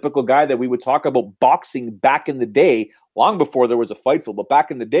prototypical guy that we would talk about boxing back in the day, long before there was a Fightful. But back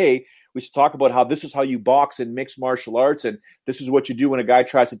in the day, we used to talk about how this is how you box in mixed martial arts, and this is what you do when a guy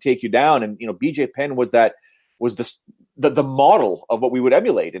tries to take you down. And, BJ Penn was the model of what we would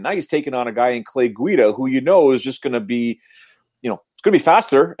emulate. And now he's taking on a guy in Clay Guida who is just going to be, it's going to be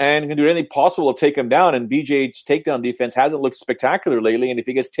faster and can do anything possible to take him down. And BJ's takedown defense hasn't looked spectacular lately. And if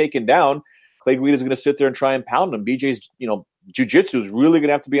he gets taken down, Clay Guida's going to sit there and try and pound him. BJ's, jiu-jitsu is really going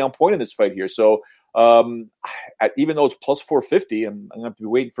to have to be on point in this fight here. So Even though it's plus 450, I'm going to have to be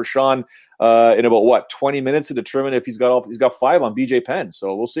waiting for Sean in about 20 minutes to determine if he's got 5 on BJ Penn.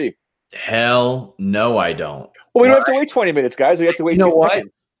 So we'll see. Hell no, I don't. Well, we don't have to wait 20 minutes, guys. We have to wait 2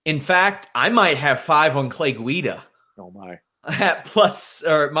 seconds. In fact, I might have 5 on Clay Guida. Oh my! At plus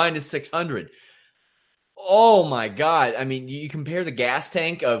or minus 600. Oh my God! I mean, you compare the gas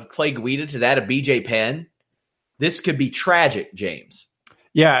tank of Clay Guida to that of BJ Penn. This could be tragic, James.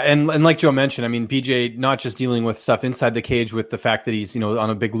 Yeah, and like Joe mentioned, I mean, BJ not just dealing with stuff inside the cage with the fact that he's, on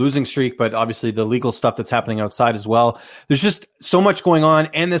a big losing streak, but obviously the legal stuff that's happening outside as well. There's just so much going on,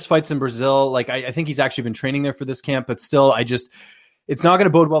 and this fight's in Brazil. Like, I think he's actually been training there for this camp, but still, it's not going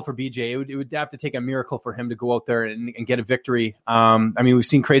to bode well for BJ. It would have to take a miracle for him to go out there and get a victory. I mean, we've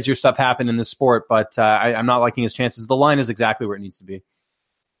seen crazier stuff happen in this sport, but I'm not liking his chances. The line is exactly where it needs to be.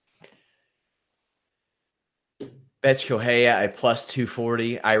 Betch Correia at plus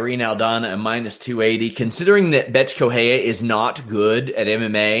 240, Irene Aldana at minus 280. Considering that Betch Correia is not good at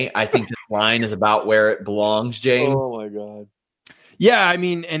MMA, I think this line is about where it belongs, James. Oh, my God. Yeah, I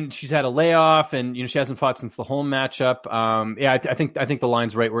mean, and she's had a layoff, and she hasn't fought since the home matchup. I think the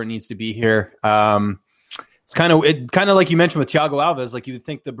line's right where it needs to be here. It's kind of like you mentioned with Thiago Alves. Like, you would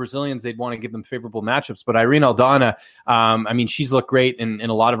think the Brazilians, they'd want to give them favorable matchups, but Irene Aldana, I mean, she's looked great in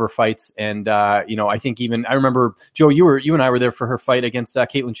a lot of her fights, and I think I remember, Joe, you and I were there for her fight against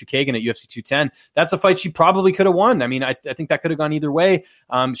Caitlin Chukagian at UFC 210. That's a fight she probably could have won. I mean, I think that could have gone either way.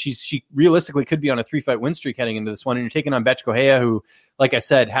 She realistically could be on a 3-fight win streak heading into this one, and you're taking on Betch Correia, who, like I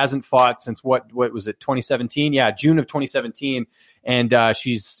said, hasn't fought since what was it, 2017? Yeah, June of 2017. And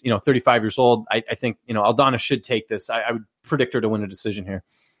she's 35 years old. I think Aldana should take this. I would predict her to win a decision here.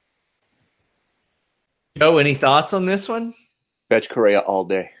 Joe, any thoughts on this one? Betch Correia all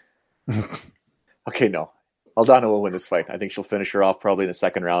day. Okay, no. Aldana will win this fight. I think she'll finish her off probably in the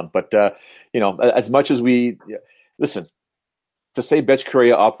second round. But as much as listen, to say Betch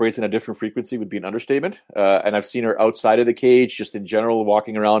Correia operates in a different frequency would be an understatement. And I've seen her outside of the cage, just in general,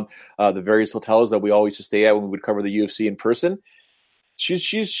 walking around the various hotels that we always used to stay at when we would cover the UFC in person.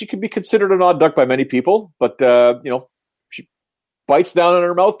 She could be considered an odd duck by many people, but she bites down on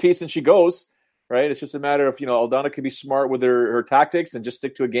her mouthpiece and she goes, right? It's just a matter of Aldana could be smart with her tactics and just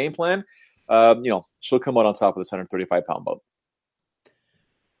stick to a game plan. She'll come out on top of this 135-pound bout.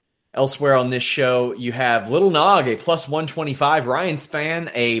 Elsewhere on this show, you have Little Nog, a plus 125, Ryan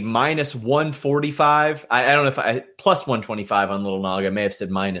Spann, a minus 145. I don't know if plus 125 on Little Nog. I may have said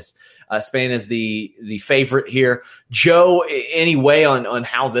minus. Spann is the favorite here. Joe, any way on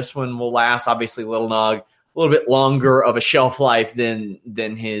how this one will last? Obviously, Little Nog, a little bit longer of a shelf life than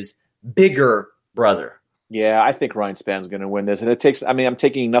his bigger brother. Yeah, I think Ryan Spann's going to win this. And I'm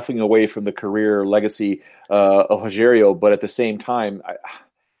taking nothing away from the career legacy of Rogerio, but at the same time,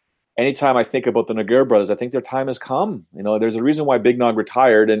 anytime I think about the Nogueira brothers, I think their time has come. There's a reason why Big Nog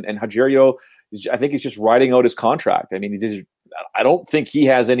retired, and Rogerio, I think he's just riding out his contract. I mean, I don't think he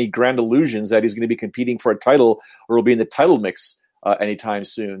has any grand illusions that he's going to be competing for a title or will be in the title mix anytime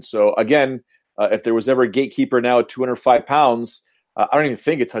soon. So again, if there was ever a gatekeeper now at 205 pounds, I don't even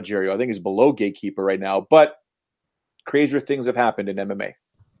think it's Rogerio. I think he's below gatekeeper right now. But crazier things have happened in MMA.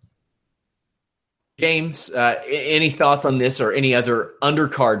 James, any thoughts on this or any other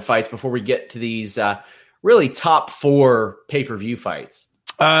undercard fights before we get to these really top 4 pay-per-view fights?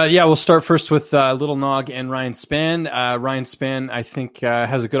 We'll start first with Little Nog and Ryan Spann. Ryan Spann, I think,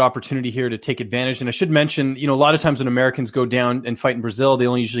 has a good opportunity here to take advantage. And I should mention, a lot of times when Americans go down and fight in Brazil, they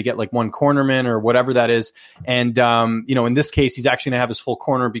only usually get like one cornerman or whatever that is. And, in this case, he's actually going to have his full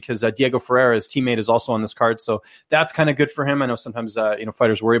corner because Diego Ferreira, his teammate, is also on this card. So that's kind of good for him. I know sometimes,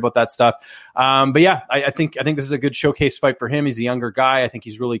 fighters worry about that stuff. I think this is a good showcase fight for him. He's a younger guy. I think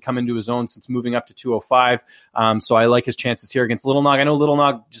he's really come into his own since moving up to 205. So I like his chances here against Little Nog. I know Little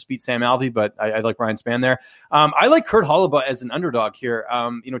Nog just beat Sam Alvey, but I like Ryan Spann there. I like Kurt Holobaugh as an underdog here.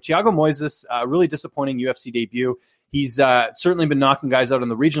 Thiago Moises, really disappointing UFC debut. He's certainly been knocking guys out on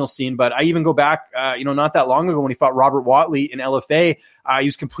the regional scene, but I even go back, not that long ago when he fought Robert Watley in LFA. He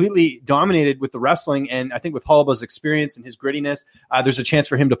was completely dominated with the wrestling, and I think with Holobaugh's experience and his grittiness, there's a chance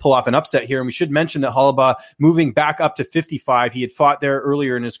for him to pull off an upset here. And we should mention that Holobaugh, moving back up to 55, he had fought there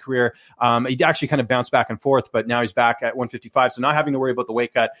earlier in his career. He actually kind of bounced back and forth, but now he's back at 155, so not having to worry about the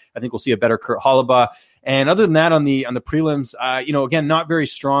weight cut. I think we'll see a better Kurt Holobaugh. And other than that, on the prelims, again, not very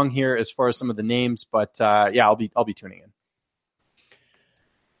strong here as far as some of the names, but I'll be tuning in.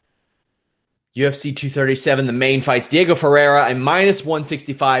 UFC 237, the main fights. Diego Ferreira, a minus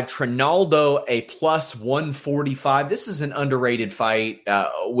 165. Trinaldo, a plus 145. This is an underrated fight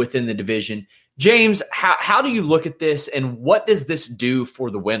within the division. James, how do you look at this, and what does this do for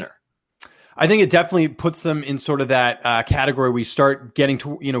the winner? I think it definitely puts them in sort of that category. We start getting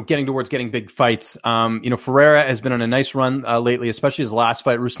towards getting big fights. Ferreira has been on a nice run lately, especially his last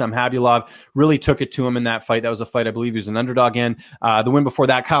fight. Rustam Habibov really took it to him in that fight. That was a fight I believe he was an underdog in. The win before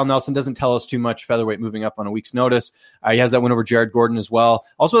that, Kyle Nelson, doesn't tell us too much. Featherweight moving up on a week's notice. He has that win over Jared Gordon as well.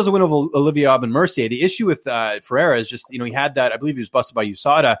 Also has a win over Olivier Aubin-Mercier. The issue with Ferreira is just, he had that, I believe he was busted by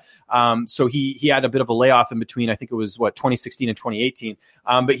USADA. So he had a bit of a layoff in between. I think it was 2016 and 2018.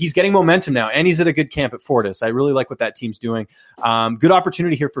 But he's getting momentum now, and he's at a good camp at Fortis. I really like what that team's doing. Good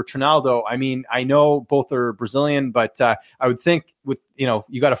opportunity here for Trinaldo. I mean, I know both are Brazilian, but I would think with,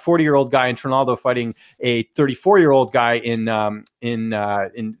 you got a 40-year-old guy in Trinaldo fighting a 34-year-old guy in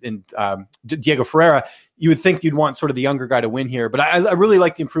Diego Ferreira, you would think you'd want sort of the younger guy to win here. But I really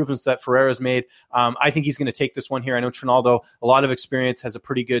like the improvements that Ferreira's made. I think he's going to take this one here. I know Trinaldo, a lot of experience, has a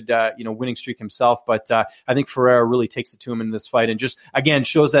pretty good, winning streak himself. But I think Ferreira really takes it to him in this fight and just, again,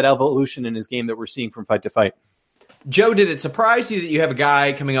 shows that evolution in his game that we're seeing from fight to fight. Joe, did it surprise you that you have a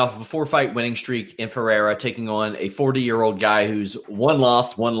guy coming off of a 4-fight winning streak in Ferreira taking on a 40-year-old guy who's one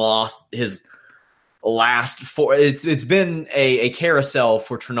lost his last four? It's been a carousel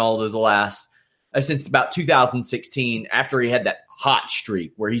for Trinaldo the last since about 2016, after he had that hot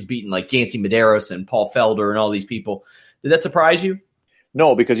streak where he's beaten like Yancy Medeiros and Paul Felder and all these people. Did that surprise you?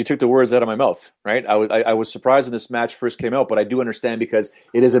 No, because you took the words out of my mouth, right? I was surprised when this match first came out, but I do understand because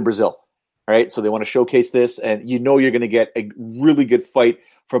it is in Brazil, right? So they want to showcase this, and you're going to get a really good fight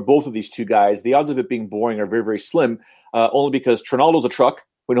for both of these two guys. The odds of it being boring are very, very slim, only because Trinaldo's a truck.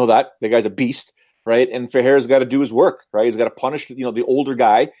 We know that. The guy's a beast, right? And Ferreira's got to do his work, right? He's got to punish, the older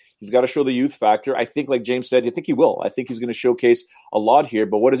guy. He's got to show the youth factor. I think, like James said, I think he will. I think he's going to showcase a lot here.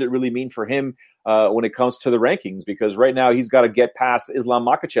 But what does it really mean for him when it comes to the rankings? Because right now he's got to get past Islam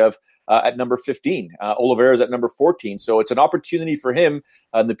Makhachev at number 15. Oliveira's at number 14. So it's an opportunity for him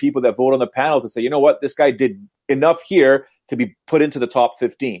and the people that vote on the panel to say, you know what, this guy did enough here to be put into the top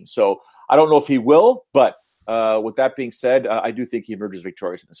 15. So I don't know if he will, but with that being said, I do think he emerges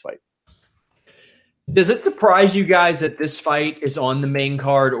victorious in this fight. Does it surprise you guys that this fight is on the main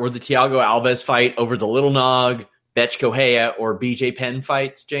card, or the Thiago Alves fight over the Little Nog, Betch Correia, or BJ Penn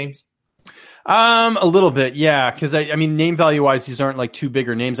fights, James? A little bit, yeah. Because I mean, name value wise, these aren't like two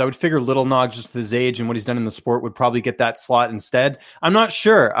bigger names. I would figure Little Nog, just with his age and what he's done in the sport, would probably get that slot instead. I'm not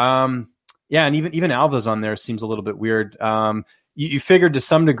sure. Yeah, and even Alves on there seems a little bit weird. You figured to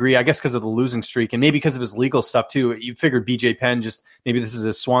some degree, I guess because of the losing streak and maybe because of his legal stuff too, you figured BJ Penn, just maybe this is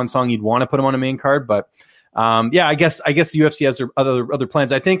a swan song, you'd want to put him on a main card. But yeah, I guess the UFC has their other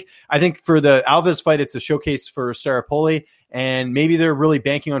plans. I think for the Alves fight, it's a showcase for Staropoli, and maybe they're really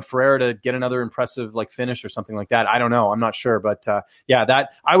banking on Ferreira to get another impressive finish or something like that. I don't know. I'm not sure. But yeah, that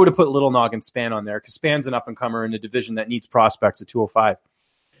I would have put Little Nog and Spann on there, because Spann's an up-and-comer in a division that needs prospects at 205.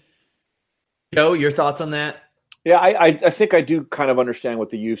 Joe, your thoughts on that? Yeah, I think I do kind of understand what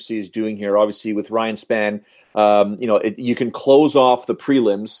the UFC is doing here. Obviously, with Ryan Spann, you can close off the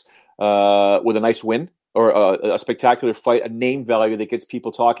prelims with a nice win or a spectacular fight, a name value that gets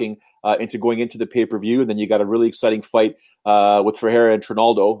people talking into going into the pay-per-view. And then you got a really exciting fight with Ferreira and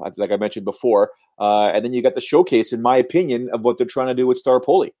Trinaldo, like I mentioned before. And then you got the showcase, in my opinion, of what they're trying to do with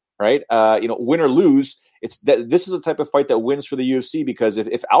Staropoli, right? Win or lose, this is the type of fight that wins for the UFC, because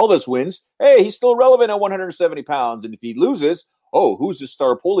if Alves wins, hey, he's still relevant at 170 pounds. And if he loses, who's this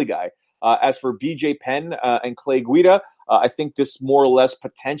Staropoli guy? As for BJ Penn and Clay Guida, I think this more or less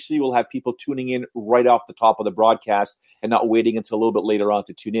potentially will have people tuning in right off the top of the broadcast and not waiting until a little bit later on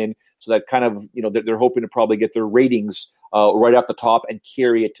to tune in. So that kind of, they're hoping to probably get their ratings right off the top and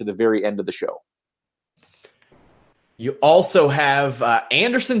carry it to the very end of the show. You also have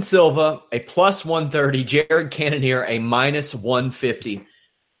Anderson Silva, a plus 130, Jared Cannonier, a minus 150.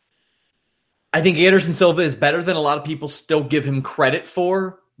 I think Anderson Silva is better than a lot of people still give him credit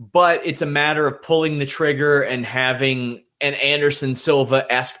for, but it's a matter of pulling the trigger and having an Anderson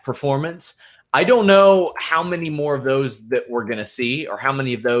Silva-esque performance. I don't know how many more of those that we're going to see, or how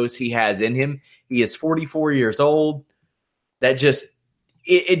many of those he has in him. He is 44 years old. That just,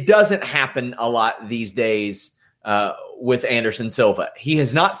 it doesn't happen a lot these days with Anderson Silva. He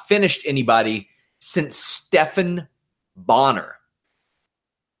has not finished anybody since Stephan Bonner.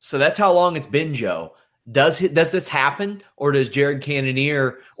 So that's how long it's been, Joe. Does this happen, or does Jared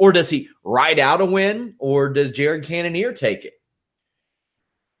Cannonier, or does he ride out a win, or does Jared Cannonier take it?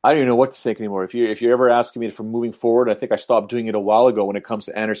 I don't even know what to think anymore. If you're ever asking me from moving forward, I think I stopped doing it a while ago when it comes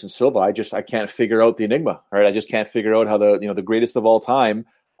to Anderson Silva. I can't figure out the enigma, right? I just can't figure out how the greatest of all time,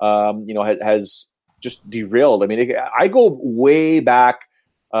 has just derailed. I mean, I go way back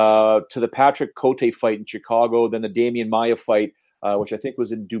to the Patrick Cote fight in Chicago, then the Damian Maia fight, which I think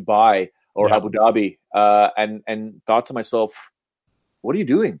was in Dubai. or Abu Dhabi, and thought to myself, what are you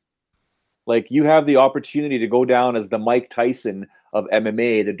doing? Like, you have the opportunity to go down as the Mike Tyson of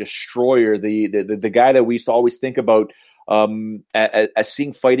MMA, the destroyer, the guy that we used to always think about as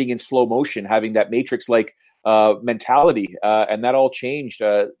seeing fighting in slow motion, having that Matrix-like mentality. And that all changed,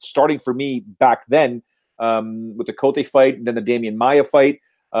 starting for me back then with the Cote fight, and then the Damian Maia fight,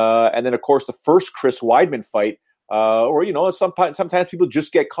 and then, of course, the first Chris Weidman fight. Or, sometimes people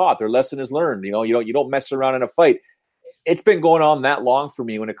just get caught. Their lesson is learned. You don't mess around in a fight. It's been going on that long for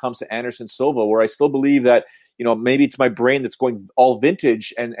me when it comes to Anderson Silva, where I still believe that, maybe it's my brain that's going all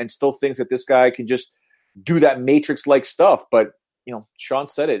vintage and still thinks that this guy can just do that Matrix-like stuff. But, Sean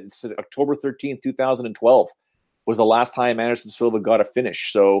said it. It's October 13th, 2012 was the last time Anderson Silva got a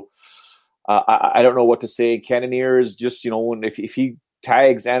finish. So I don't know what to say. Cannonier is just, if he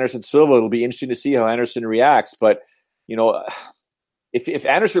tags Anderson Silva, it'll be interesting to see how Anderson reacts. But, if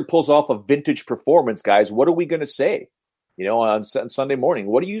Anderson pulls off a vintage performance, guys, what are we going to say? On Sunday morning,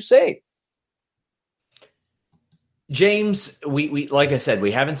 what do you say? James, we like I said,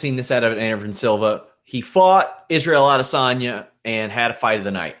 we haven't seen this out of Anderson Silva. He fought Israel Adesanya and had a fight of the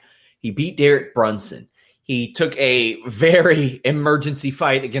night. He beat Derek Brunson. He took a very emergency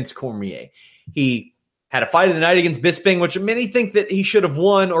fight against Cormier. He had a fight of the night against Bisping, which many think that he should have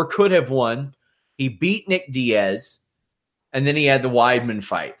won or could have won. He beat Nick Diaz, and then he had the Weidman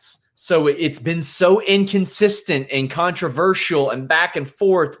fights. So it's been so inconsistent and controversial and back and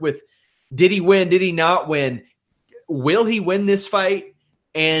forth with, did he win? Did he not win? Will he win this fight?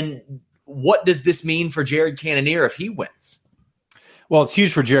 And what does this mean for Jared Cannonier if he wins? Well, it's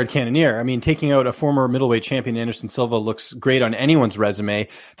huge for Jared Cannonier. I mean, taking out a former middleweight champion, Anderson Silva, looks great on anyone's resume.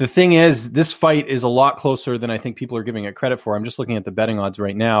 The thing is, this fight is a lot closer than I think people are giving it credit for. I'm just looking at the betting odds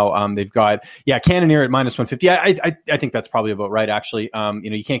right now. They've got, Cannonier at minus 150. I think that's probably about right, actually.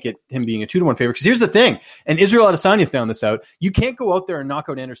 You can't get him being a 2-1 favorite, because here's the thing, and Israel Adesanya found this out. You can't go out there and knock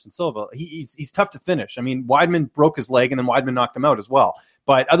out Anderson Silva. He's tough to finish. I mean, Weidman broke his leg, and then Weidman knocked him out as well.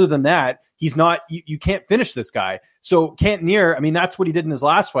 But other than that, he's not, you can't finish this guy. So Cannonier, I mean, that's what he did in his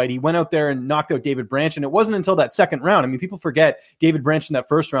last fight. He went out there and knocked out David Branch, and it wasn't until that second round. I mean, people forget David Branch in that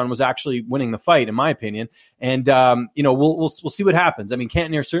first round was actually winning the fight, in my opinion. And, we'll see what happens. I mean,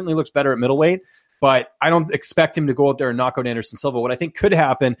 Cannonier certainly looks better at middleweight, but I don't expect him to go out there and knock out Anderson Silva. What I think could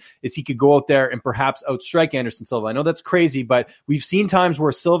happen is he could go out there and perhaps outstrike Anderson Silva. I know that's crazy, but we've seen times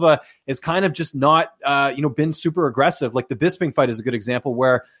where Silva is kind of just not, been super aggressive. Like the Bisping fight is a good example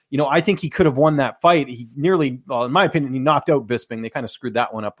where, I think he could have won that fight. He nearly, in my opinion, he knocked out Bisping. They kind of screwed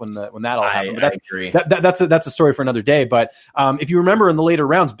that one up when that all happened. But I agree. That's a story for another day. But if you remember in the later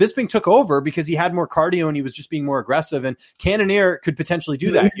rounds, Bisping took over because he had more cardio and he was just being more aggressive. And Cannonier could potentially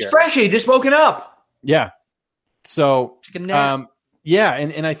do that here. Freshie just woken up. Yeah. So, and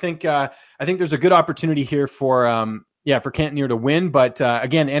I think there's a good opportunity here for Cannonier to win. But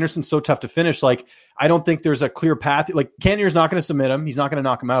again, Anderson's so tough to finish. Like, I don't think there's a clear path. Like, Cannonier's not going to submit him. He's not going to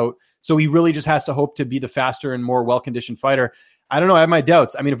knock him out. So he really just has to hope to be the faster and more well-conditioned fighter. I don't know. I have my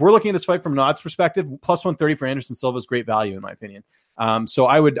doubts. I mean, if we're looking at this fight from an odds perspective, plus 130 for Anderson Silva is great value, in my opinion. So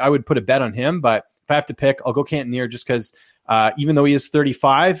I would put a bet on him. But if I have to pick, I'll go Cannonier just because even though he is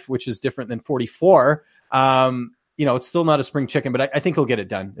 35, which is different than 44, it's still not a spring chicken, but I think he'll get it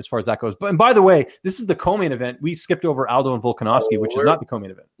done as far as that goes. And by the way, this is the co-main event. We skipped over Aldo and Volkanovski, which is not the co-main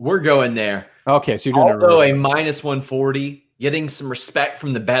event. We're going there. Okay, so you're doing Aldo a minus 140, getting some respect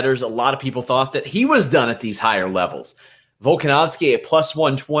from the bettors. A lot of people thought that he was done at these higher levels. Volkanovski a plus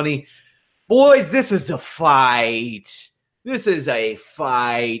 120. Boys, this is a fight. This is a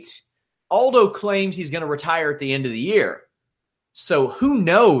fight. Aldo claims he's going to retire at the end of the year. So who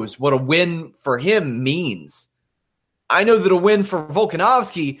knows what a win for him means? I know that a win for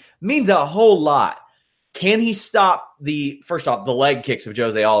Volkanovski means a whole lot. Can he stop the leg kicks of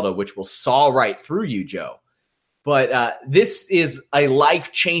Jose Aldo, which will saw right through you, Joe? But this is a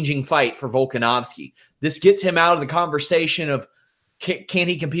life-changing fight for Volkanovski. This gets him out of the conversation of can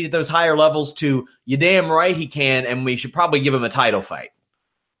he compete at those higher levels to you damn right he can, and we should probably give him a title fight.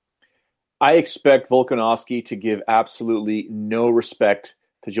 I expect Volkanovski to give absolutely no respect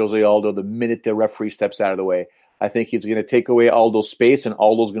to Jose Aldo the minute the referee steps out of the way. I think he's going to take away Aldo's space, and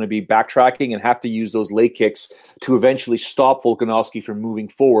Aldo's going to be backtracking and have to use those leg kicks to eventually stop Volkanovski from moving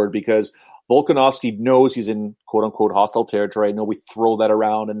forward, because Volkanovski knows he's in quote-unquote hostile territory. I know we throw that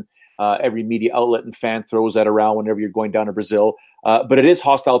around, and every media outlet and fan throws that around whenever you're going down to Brazil. But it is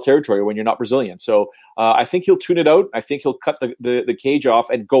hostile territory when you're not Brazilian. So I think he'll tune it out. I think he'll cut the cage off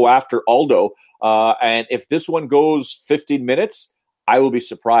and go after Aldo. And if this one goes 15 minutes, I will be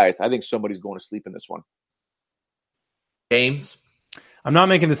surprised. I think somebody's going to sleep in this one. James? I'm not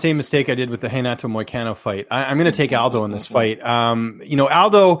making the same mistake I did with the Renato Moicano fight. I'm going to take Aldo in this fight.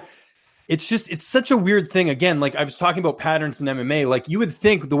 Aldo, it's such a weird thing. Again, like I was talking about patterns in MMA, like you would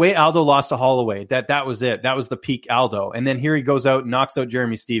think the way Aldo lost to Holloway, that was it. That was the peak Aldo. And then here he goes out and knocks out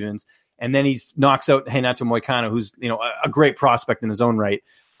Jeremy Stevens. And then he knocks out Renato Moicano, who's, a great prospect in his own right.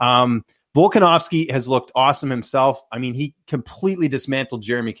 Volkanovski has looked awesome himself. I mean, he completely dismantled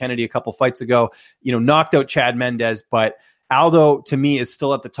Jeremy Kennedy a couple fights ago, knocked out Chad Mendes, but Aldo, to me, is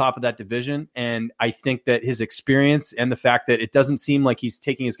still at the top of that division, and I think that his experience and the fact that it doesn't seem like he's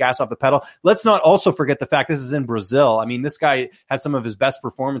taking his gas off the pedal. Let's not also forget the fact this is in Brazil. I mean, this guy has some of his best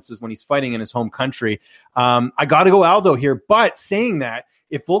performances when he's fighting in his home country. I got to go Aldo here, but saying that,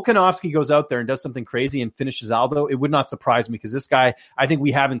 if Volkanovski goes out there and does something crazy and finishes Aldo, it would not surprise me because this guy, I think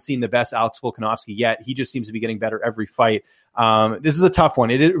we haven't seen the best Alex Volkanovski yet. He just seems to be getting better every fight. This is a tough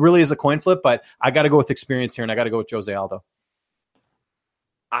one. It really is a coin flip, but I got to go with experience here, and I got to go with Jose Aldo.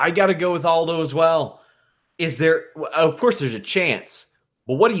 I got to go with Aldo as well. Of course, there's a chance.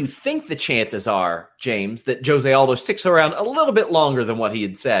 But what do you think the chances are, James, that Jose Aldo sticks around a little bit longer than what he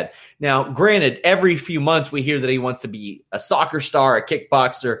had said? Now, granted, every few months we hear that he wants to be a soccer star, a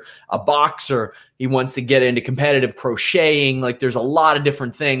kickboxer, a boxer. He wants to get into competitive crocheting. Like there's a lot of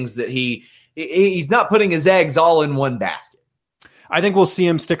different things that he's not putting his eggs all in one basket. I think we'll see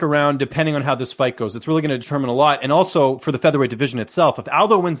him stick around depending on how this fight goes. It's really going to determine a lot. And also for the featherweight division itself, if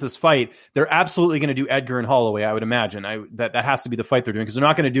Aldo wins this fight, they're absolutely going to do Edgar and Holloway, I would imagine. That has to be the fight they're doing because they're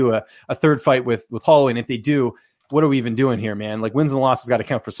not going to do a third fight with Holloway. And if they do, what are we even doing here, man? Like wins and losses got to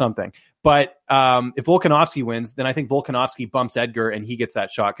count for something. But if Volkanovski wins, then I think Volkanovski bumps Edgar and he gets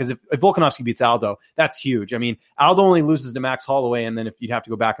that shot. Because if Volkanovski beats Aldo, that's huge. I mean, Aldo only loses to Max Holloway, and then if you'd have to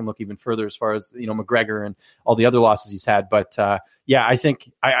go back and look even further as far as McGregor and all the other losses he's had. But I think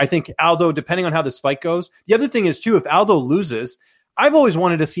Aldo, depending on how this fight goes. The other thing is too, if Aldo loses, I've always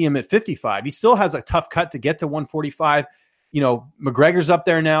wanted to see him at 55. He still has a tough cut to get to 145. McGregor's up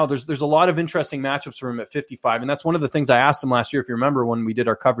there now. There's a lot of interesting matchups for him at 55. And that's one of the things I asked him last year. If you remember when we did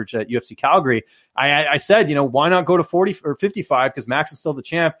our coverage at UFC Calgary, I said, why not go to 40 or 55? Because Max is still the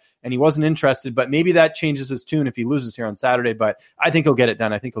champ and he wasn't interested, but maybe that changes his tune if he loses here on Saturday, but I think he'll get it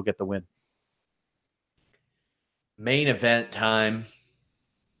done. I think he'll get the win. Main event time.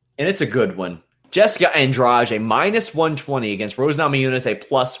 And it's a good one. Jessica Andrade, a minus 120 against Rose Namajunas, a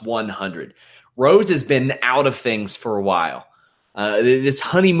plus 100. Rose has been out of things for a while. This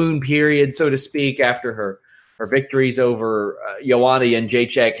honeymoon period, so to speak, after her victories over Joanna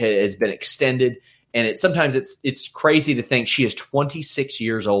Jędrzejczyk has been extended, and sometimes it's crazy to think she is 26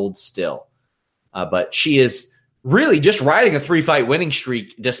 years old still. But she is really just riding a 3-fight winning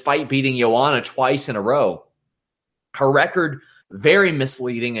streak despite beating Joanna twice in a row. Her record, very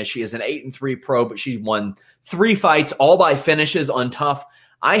misleading, as she is an 8-3 pro, but she's won 3 fights, all by finishes on Tough.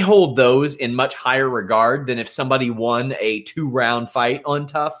 I hold those in much higher regard than if somebody won a 2-round fight on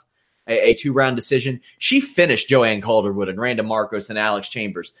Tough, a 2-round decision. She finished Joanne Calderwood and Randa Marcos and Alex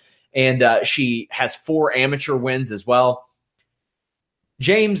Chambers, and she has 4 amateur wins as well.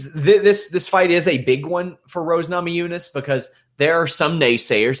 James, this fight is a big one for Rose Namajunas because there are some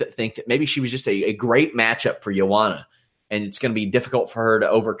naysayers that think that maybe she was just a great matchup for Joanna, and it's going to be difficult for her to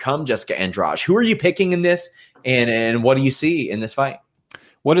overcome Jessica Andrade. Who are you picking in this, and what do you see in this fight?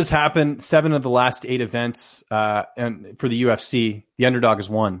 What has happened? 7 of the last 8 events and for the UFC, the underdog has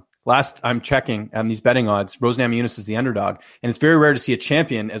won. Last I'm checking on these betting odds, Rose Namajunas is the underdog. And it's very rare to see a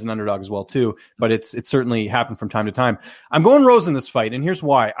champion as an underdog as well, too. But it's certainly happened from time to time. I'm going Rose in this fight, and here's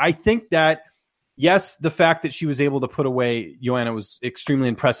why. I think that, yes, the fact that she was able to put away Joanna was extremely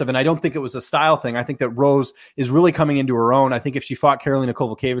impressive. And I don't think it was a style thing. I think that Rose is really coming into her own. I think if she fought Karolina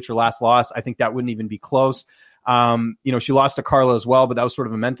Kowalkiewicz, her last loss, I think that wouldn't even be close. She lost to Carla as well, but that was sort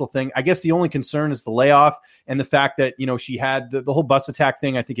of a mental thing. I guess the only concern is the layoff and the fact that, she had the whole bus attack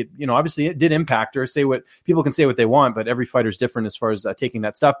thing. I think it, obviously it did impact her. People can say what they want, but every fighter's different as far as taking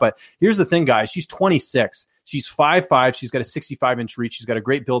that stuff. But here's the thing, guys, she's 26. She's 5'5". She's got a 65-inch reach. She's got a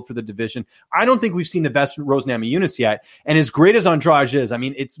great build for the division. I don't think we've seen the best Rose Namajunas yet. And as great as Andrade is, I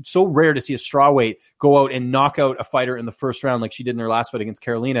mean, it's so rare to see a strawweight go out and knock out a fighter in the first round like she did in her last fight against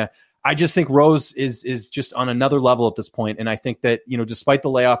Karolina. I just think Rose is just on another level at this point. And I think that, despite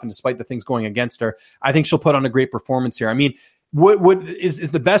the layoff and despite the things going against her, I think she'll put on a great performance here. I mean, what is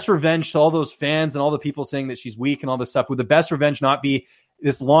the best revenge to all those fans and all the people saying that she's weak and all this stuff? Would the best revenge not be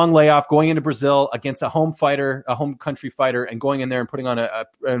this long layoff, going into Brazil against a home fighter, a home country fighter, and going in there and putting on an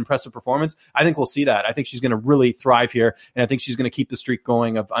impressive performance? I think we'll see that. I think she's going to really thrive here. And I think she's going to keep the streak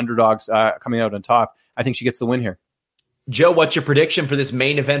going of underdogs coming out on top. I think she gets the win here. Joe, what's your prediction for this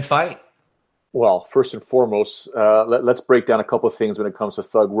main event fight? Well, first and foremost, let's break down a couple of things when it comes to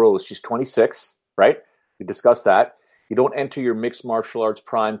Thug Rose. She's 26, right? We discussed that. You don't enter your mixed martial arts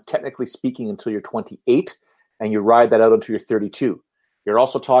prime, technically speaking, until you're 28, and you ride that out until you're 32. You're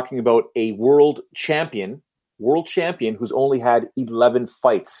also talking about a world champion who's only had 11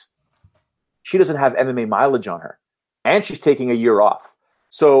 fights. She doesn't have MMA mileage on her, and she's taking a year off.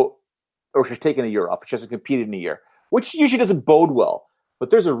 Or she's taking a year off. She hasn't competed in a year, which usually doesn't bode well. But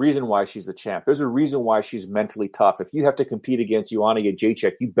there's a reason why she's the champ. There's a reason why she's mentally tough. If you have to compete against Joanna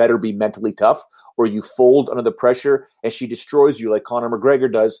Jędrzejczyk, you better be mentally tough or you fold under the pressure and she destroys you like Conor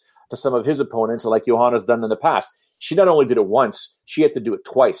McGregor does to some of his opponents, or like Joanna's done in the past. She not only did it once, she had to do it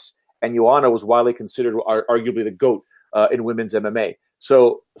twice. And Joanna was widely considered arguably the GOAT in women's MMA.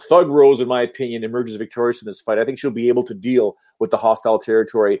 So Thug Rose, in my opinion, emerges victorious in this fight. I think she'll be able to deal with the hostile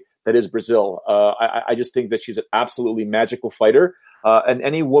territory that is Brazil. I just think that she's an absolutely magical fighter. And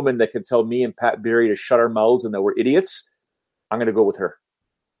any woman that can tell me and Pat Berry to shut our mouths and that we're idiots, I'm going to go with her.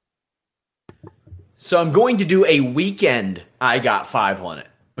 So I'm going to do a weekend I Got 5 on it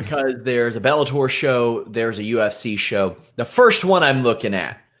because there's a Bellator show, there's a UFC show. The first one I'm looking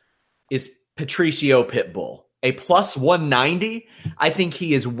at is Patricio Pitbull, a plus 190. I think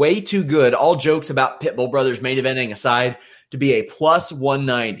he is way too good, all jokes about Pitbull brothers main eventing aside, to be a plus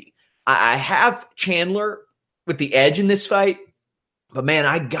 190. I have Chandler with the edge in this fight, but man,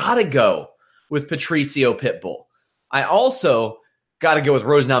 I got to go with Patricio Pitbull. I also got to go with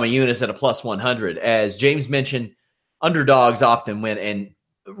Rose Namajunas at a plus 100. As James mentioned, underdogs often win, and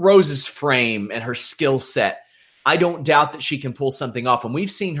Rose's frame and her skill set, I don't doubt that she can pull something off. And we've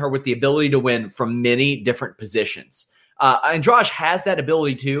seen her with the ability to win from many different positions. Andrade has that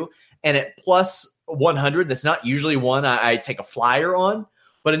ability too. And at plus 100, that's not usually one I take a flyer on.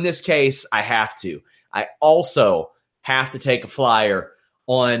 But in this case, I have to. I also have to take a flyer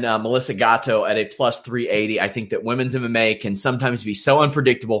on Melissa Gatto at a plus 380. I think that women's MMA can sometimes be so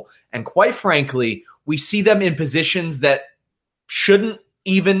unpredictable. And quite frankly, we see them in positions that shouldn't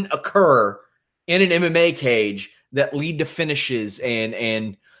even occur in an MMA cage that lead to finishes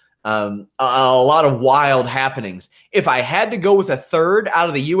and a lot of wild happenings. If I had to go with a third out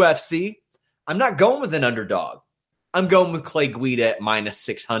of the UFC, I'm not going with an underdog. I'm going with Clay Guida at minus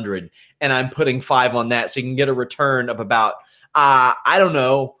 600, and I'm putting 5 on that so you can get a return of about, I don't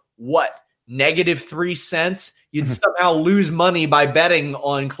know, negative 3 cents. You'd somehow lose money by betting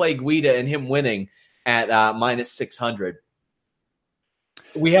on Clay Guida and him winning at minus 600.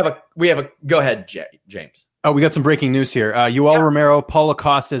 We have a go ahead, James. Oh, we got some breaking news here. Yoel Romero, Paulo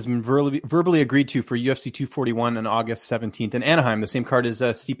Costa has been verbally agreed to for UFC 241 on August 17th in Anaheim, the same card as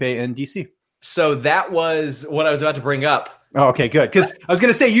Stipe and DC. So that was what I was about to bring up. Oh, okay, good. Because I was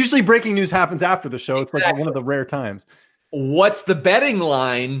going to say, usually breaking news happens after the show. It's like one of the rare times. What's the betting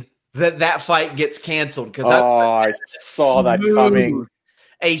line that fight gets canceled? Because I saw that coming.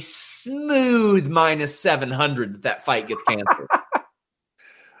 A smooth minus 700 that fight gets canceled.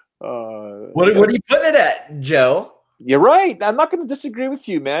 What are you putting it at, Joe? You're right. I'm not going to disagree with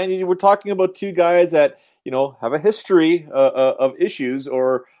you, man. We're talking about two guys that have a history of issues,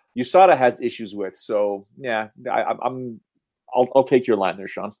 or USADA has issues with. So yeah, I'll take your line there,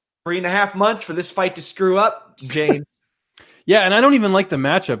 Sean. 3.5 months for this fight to screw up, James. Yeah, and I don't even like the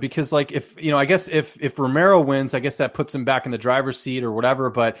matchup because, like, I guess if Romero wins, I guess that puts him back in the driver's seat or whatever.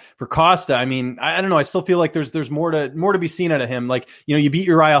 But for Costa, I mean, I don't know. I still feel like there's more to be seen out of him. Like, you beat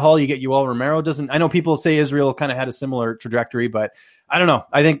Uriah Hall, you get Yoel Romero. I know people say Israel kind of had a similar trajectory, but I don't know.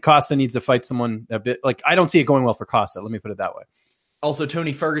 I think Costa needs to fight someone a bit. Like, I don't see it going well for Costa. Let me put it that way. Also,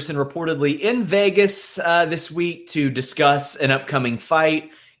 Tony Ferguson reportedly in Vegas this week to discuss an upcoming fight.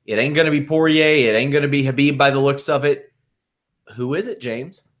 It ain't going to be Poirier. It ain't going to be Khabib by the looks of it. Who is it,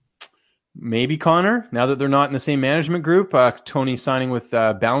 James? Maybe Conor. Now that they're not in the same management group, Tony signing with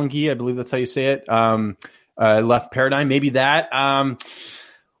Balangui, I believe that's how you say it. Left Paradigm. Maybe that.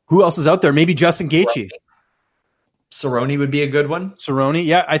 Who else is out there? Maybe Justin Gaethje. Cerrone would be a good one. Cerrone,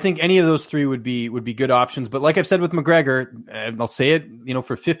 yeah, I think any of those three would be good options. But like I've said with McGregor, I'll say it,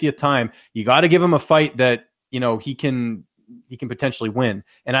 for 50th time, you got to give him a fight that he can potentially win.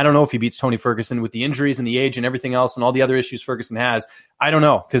 And I don't know if he beats Tony Ferguson with the injuries and the age and everything else and all the other issues Ferguson has. I don't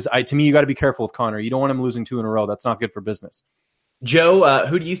know, because to me, you got to be careful with Conor. You don't want him losing 2 in a row. That's not good for business. Joe,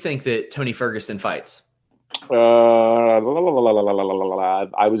 who do you think that Tony Ferguson fights? I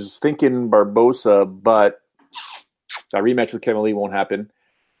was thinking Barbosa, but a rematch with Kevin Lee won't happen.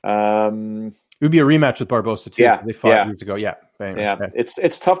 It would be a rematch with Barbosa too. Yeah, they fought years ago. Yeah, yeah.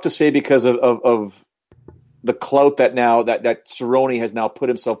 It's tough to say because of the clout that now that Cerrone has now put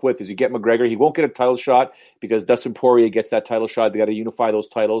himself with. Is you get McGregor, he won't get a title shot because Dustin Poirier gets that title shot. They got to unify those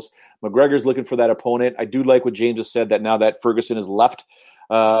titles. McGregor's looking for that opponent. I do like what James has said, that now that Ferguson has left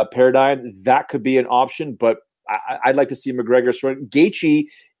Paradigm, that could be an option, but I'd like to see McGregor. Gaethje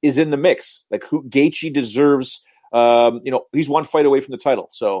is in the mix. Like, Gaethje deserves, he's one fight away from the title.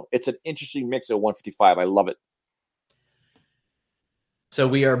 So it's an interesting mix at 155. I love it. So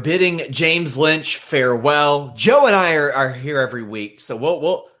we are bidding James Lynch farewell. Joe and I are here every week, so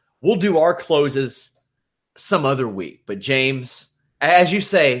we'll do our closes some other week. But James, as you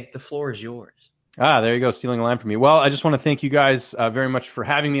say, the floor is yours. There you go, stealing a line from me. Well, I just want to thank you guys very much for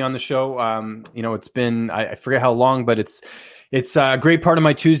having me on the show. It's been, I forget how long, but it's a great part of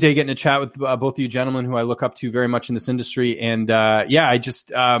my Tuesday, getting to chat with both of you gentlemen who I look up to very much in this industry. And I just,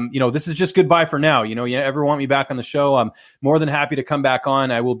 this is just goodbye for now. You ever want me back on the show, I'm more than happy to come back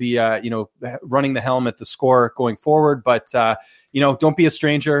on. I will be, running the helm at the Score going forward. But, don't be a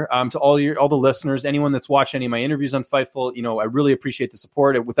stranger to all the listeners, anyone that's watched any of my interviews on Fightful. I really appreciate the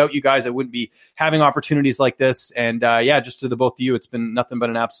support. Without you guys, I wouldn't be having opportunities like this. And just to the both of you, it's been nothing but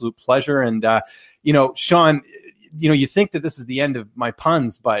an absolute pleasure. And, Sean, you think that this is the end of my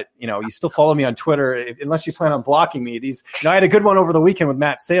puns, but, you still follow me on Twitter, unless you plan on blocking me. I had a good one over the weekend with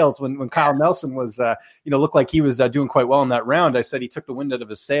Matt Sales when Kyle Nelson was, looked like he was doing quite well in that round. I said he took the wind out of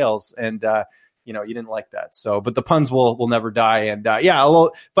his sails, and, you didn't like that. So, but the puns will never die. And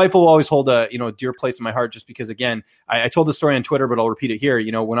Fightful will always hold a dear place in my heart, just because, again, I told the story on Twitter, but I'll repeat it here.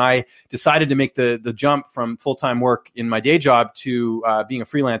 When I decided to make the jump from full-time work in my day job to being a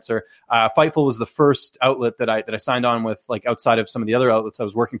freelancer, Fightful was the first outlet that I signed on with, like, outside of some of the other outlets I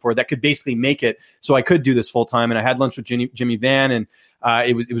was working for, that could basically make it so I could do this full-time. And I had lunch with Jimmy Van, and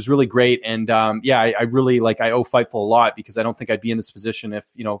it was really great. And I really I owe Fightful a lot, because I don't think I'd be in this position if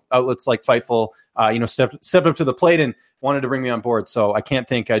outlets like Fightful stepped up to the plate and wanted to bring me on board. So I can't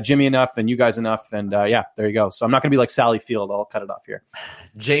thank Jimmy enough, and you guys enough. And there you go. So I'm not going to be like Sally Field. I'll cut it off here.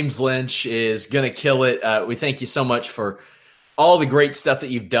 James Lynch is going to kill it. We thank you so much for all the great stuff that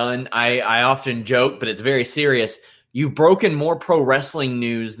you've done. I often joke, but it's very serious. You've broken more pro wrestling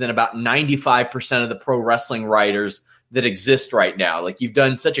news than about 95% of the pro wrestling writers that exist right now. Like, you've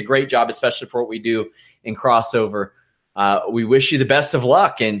done such a great job, especially for what we do in Crossover. We wish you the best of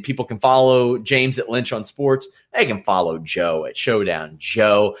luck, and people can follow James at Lynch on Sports. They can follow Joe at Showdown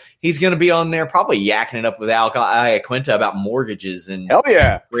Joe. He's going to be on there probably yakking it up with Al Iaquinta about mortgages. And hell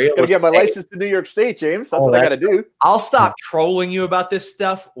yeah. Gotta get my license to New York State, James. That's what I got to do. I'll stop trolling you about this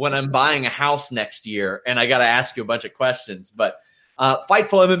stuff when I'm buying a house next year, and I got to ask you a bunch of questions. But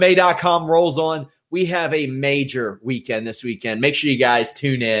FightfulMMA.com rolls on. We have a major weekend this weekend. Make sure you guys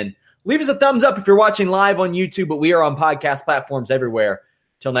tune in. Leave us a thumbs up if you're watching live on YouTube, but we are on podcast platforms everywhere.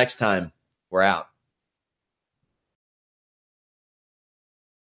 Till next time, we're out.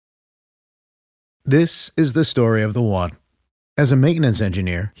 This is the story of the one. As a maintenance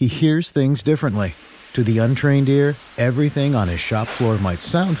engineer, he hears things differently. To the untrained ear, everything on his shop floor might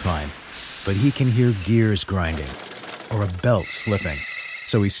sound fine, but he can hear gears grinding or a belt slipping.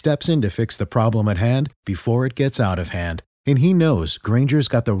 So he steps in to fix the problem at hand before it gets out of hand. And he knows Grainger's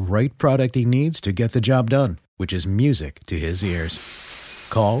got the right product he needs to get the job done, which is music to his ears.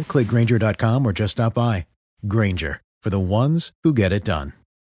 Call, click Grainger.com, or just stop by. Grainger, for the ones who get it done.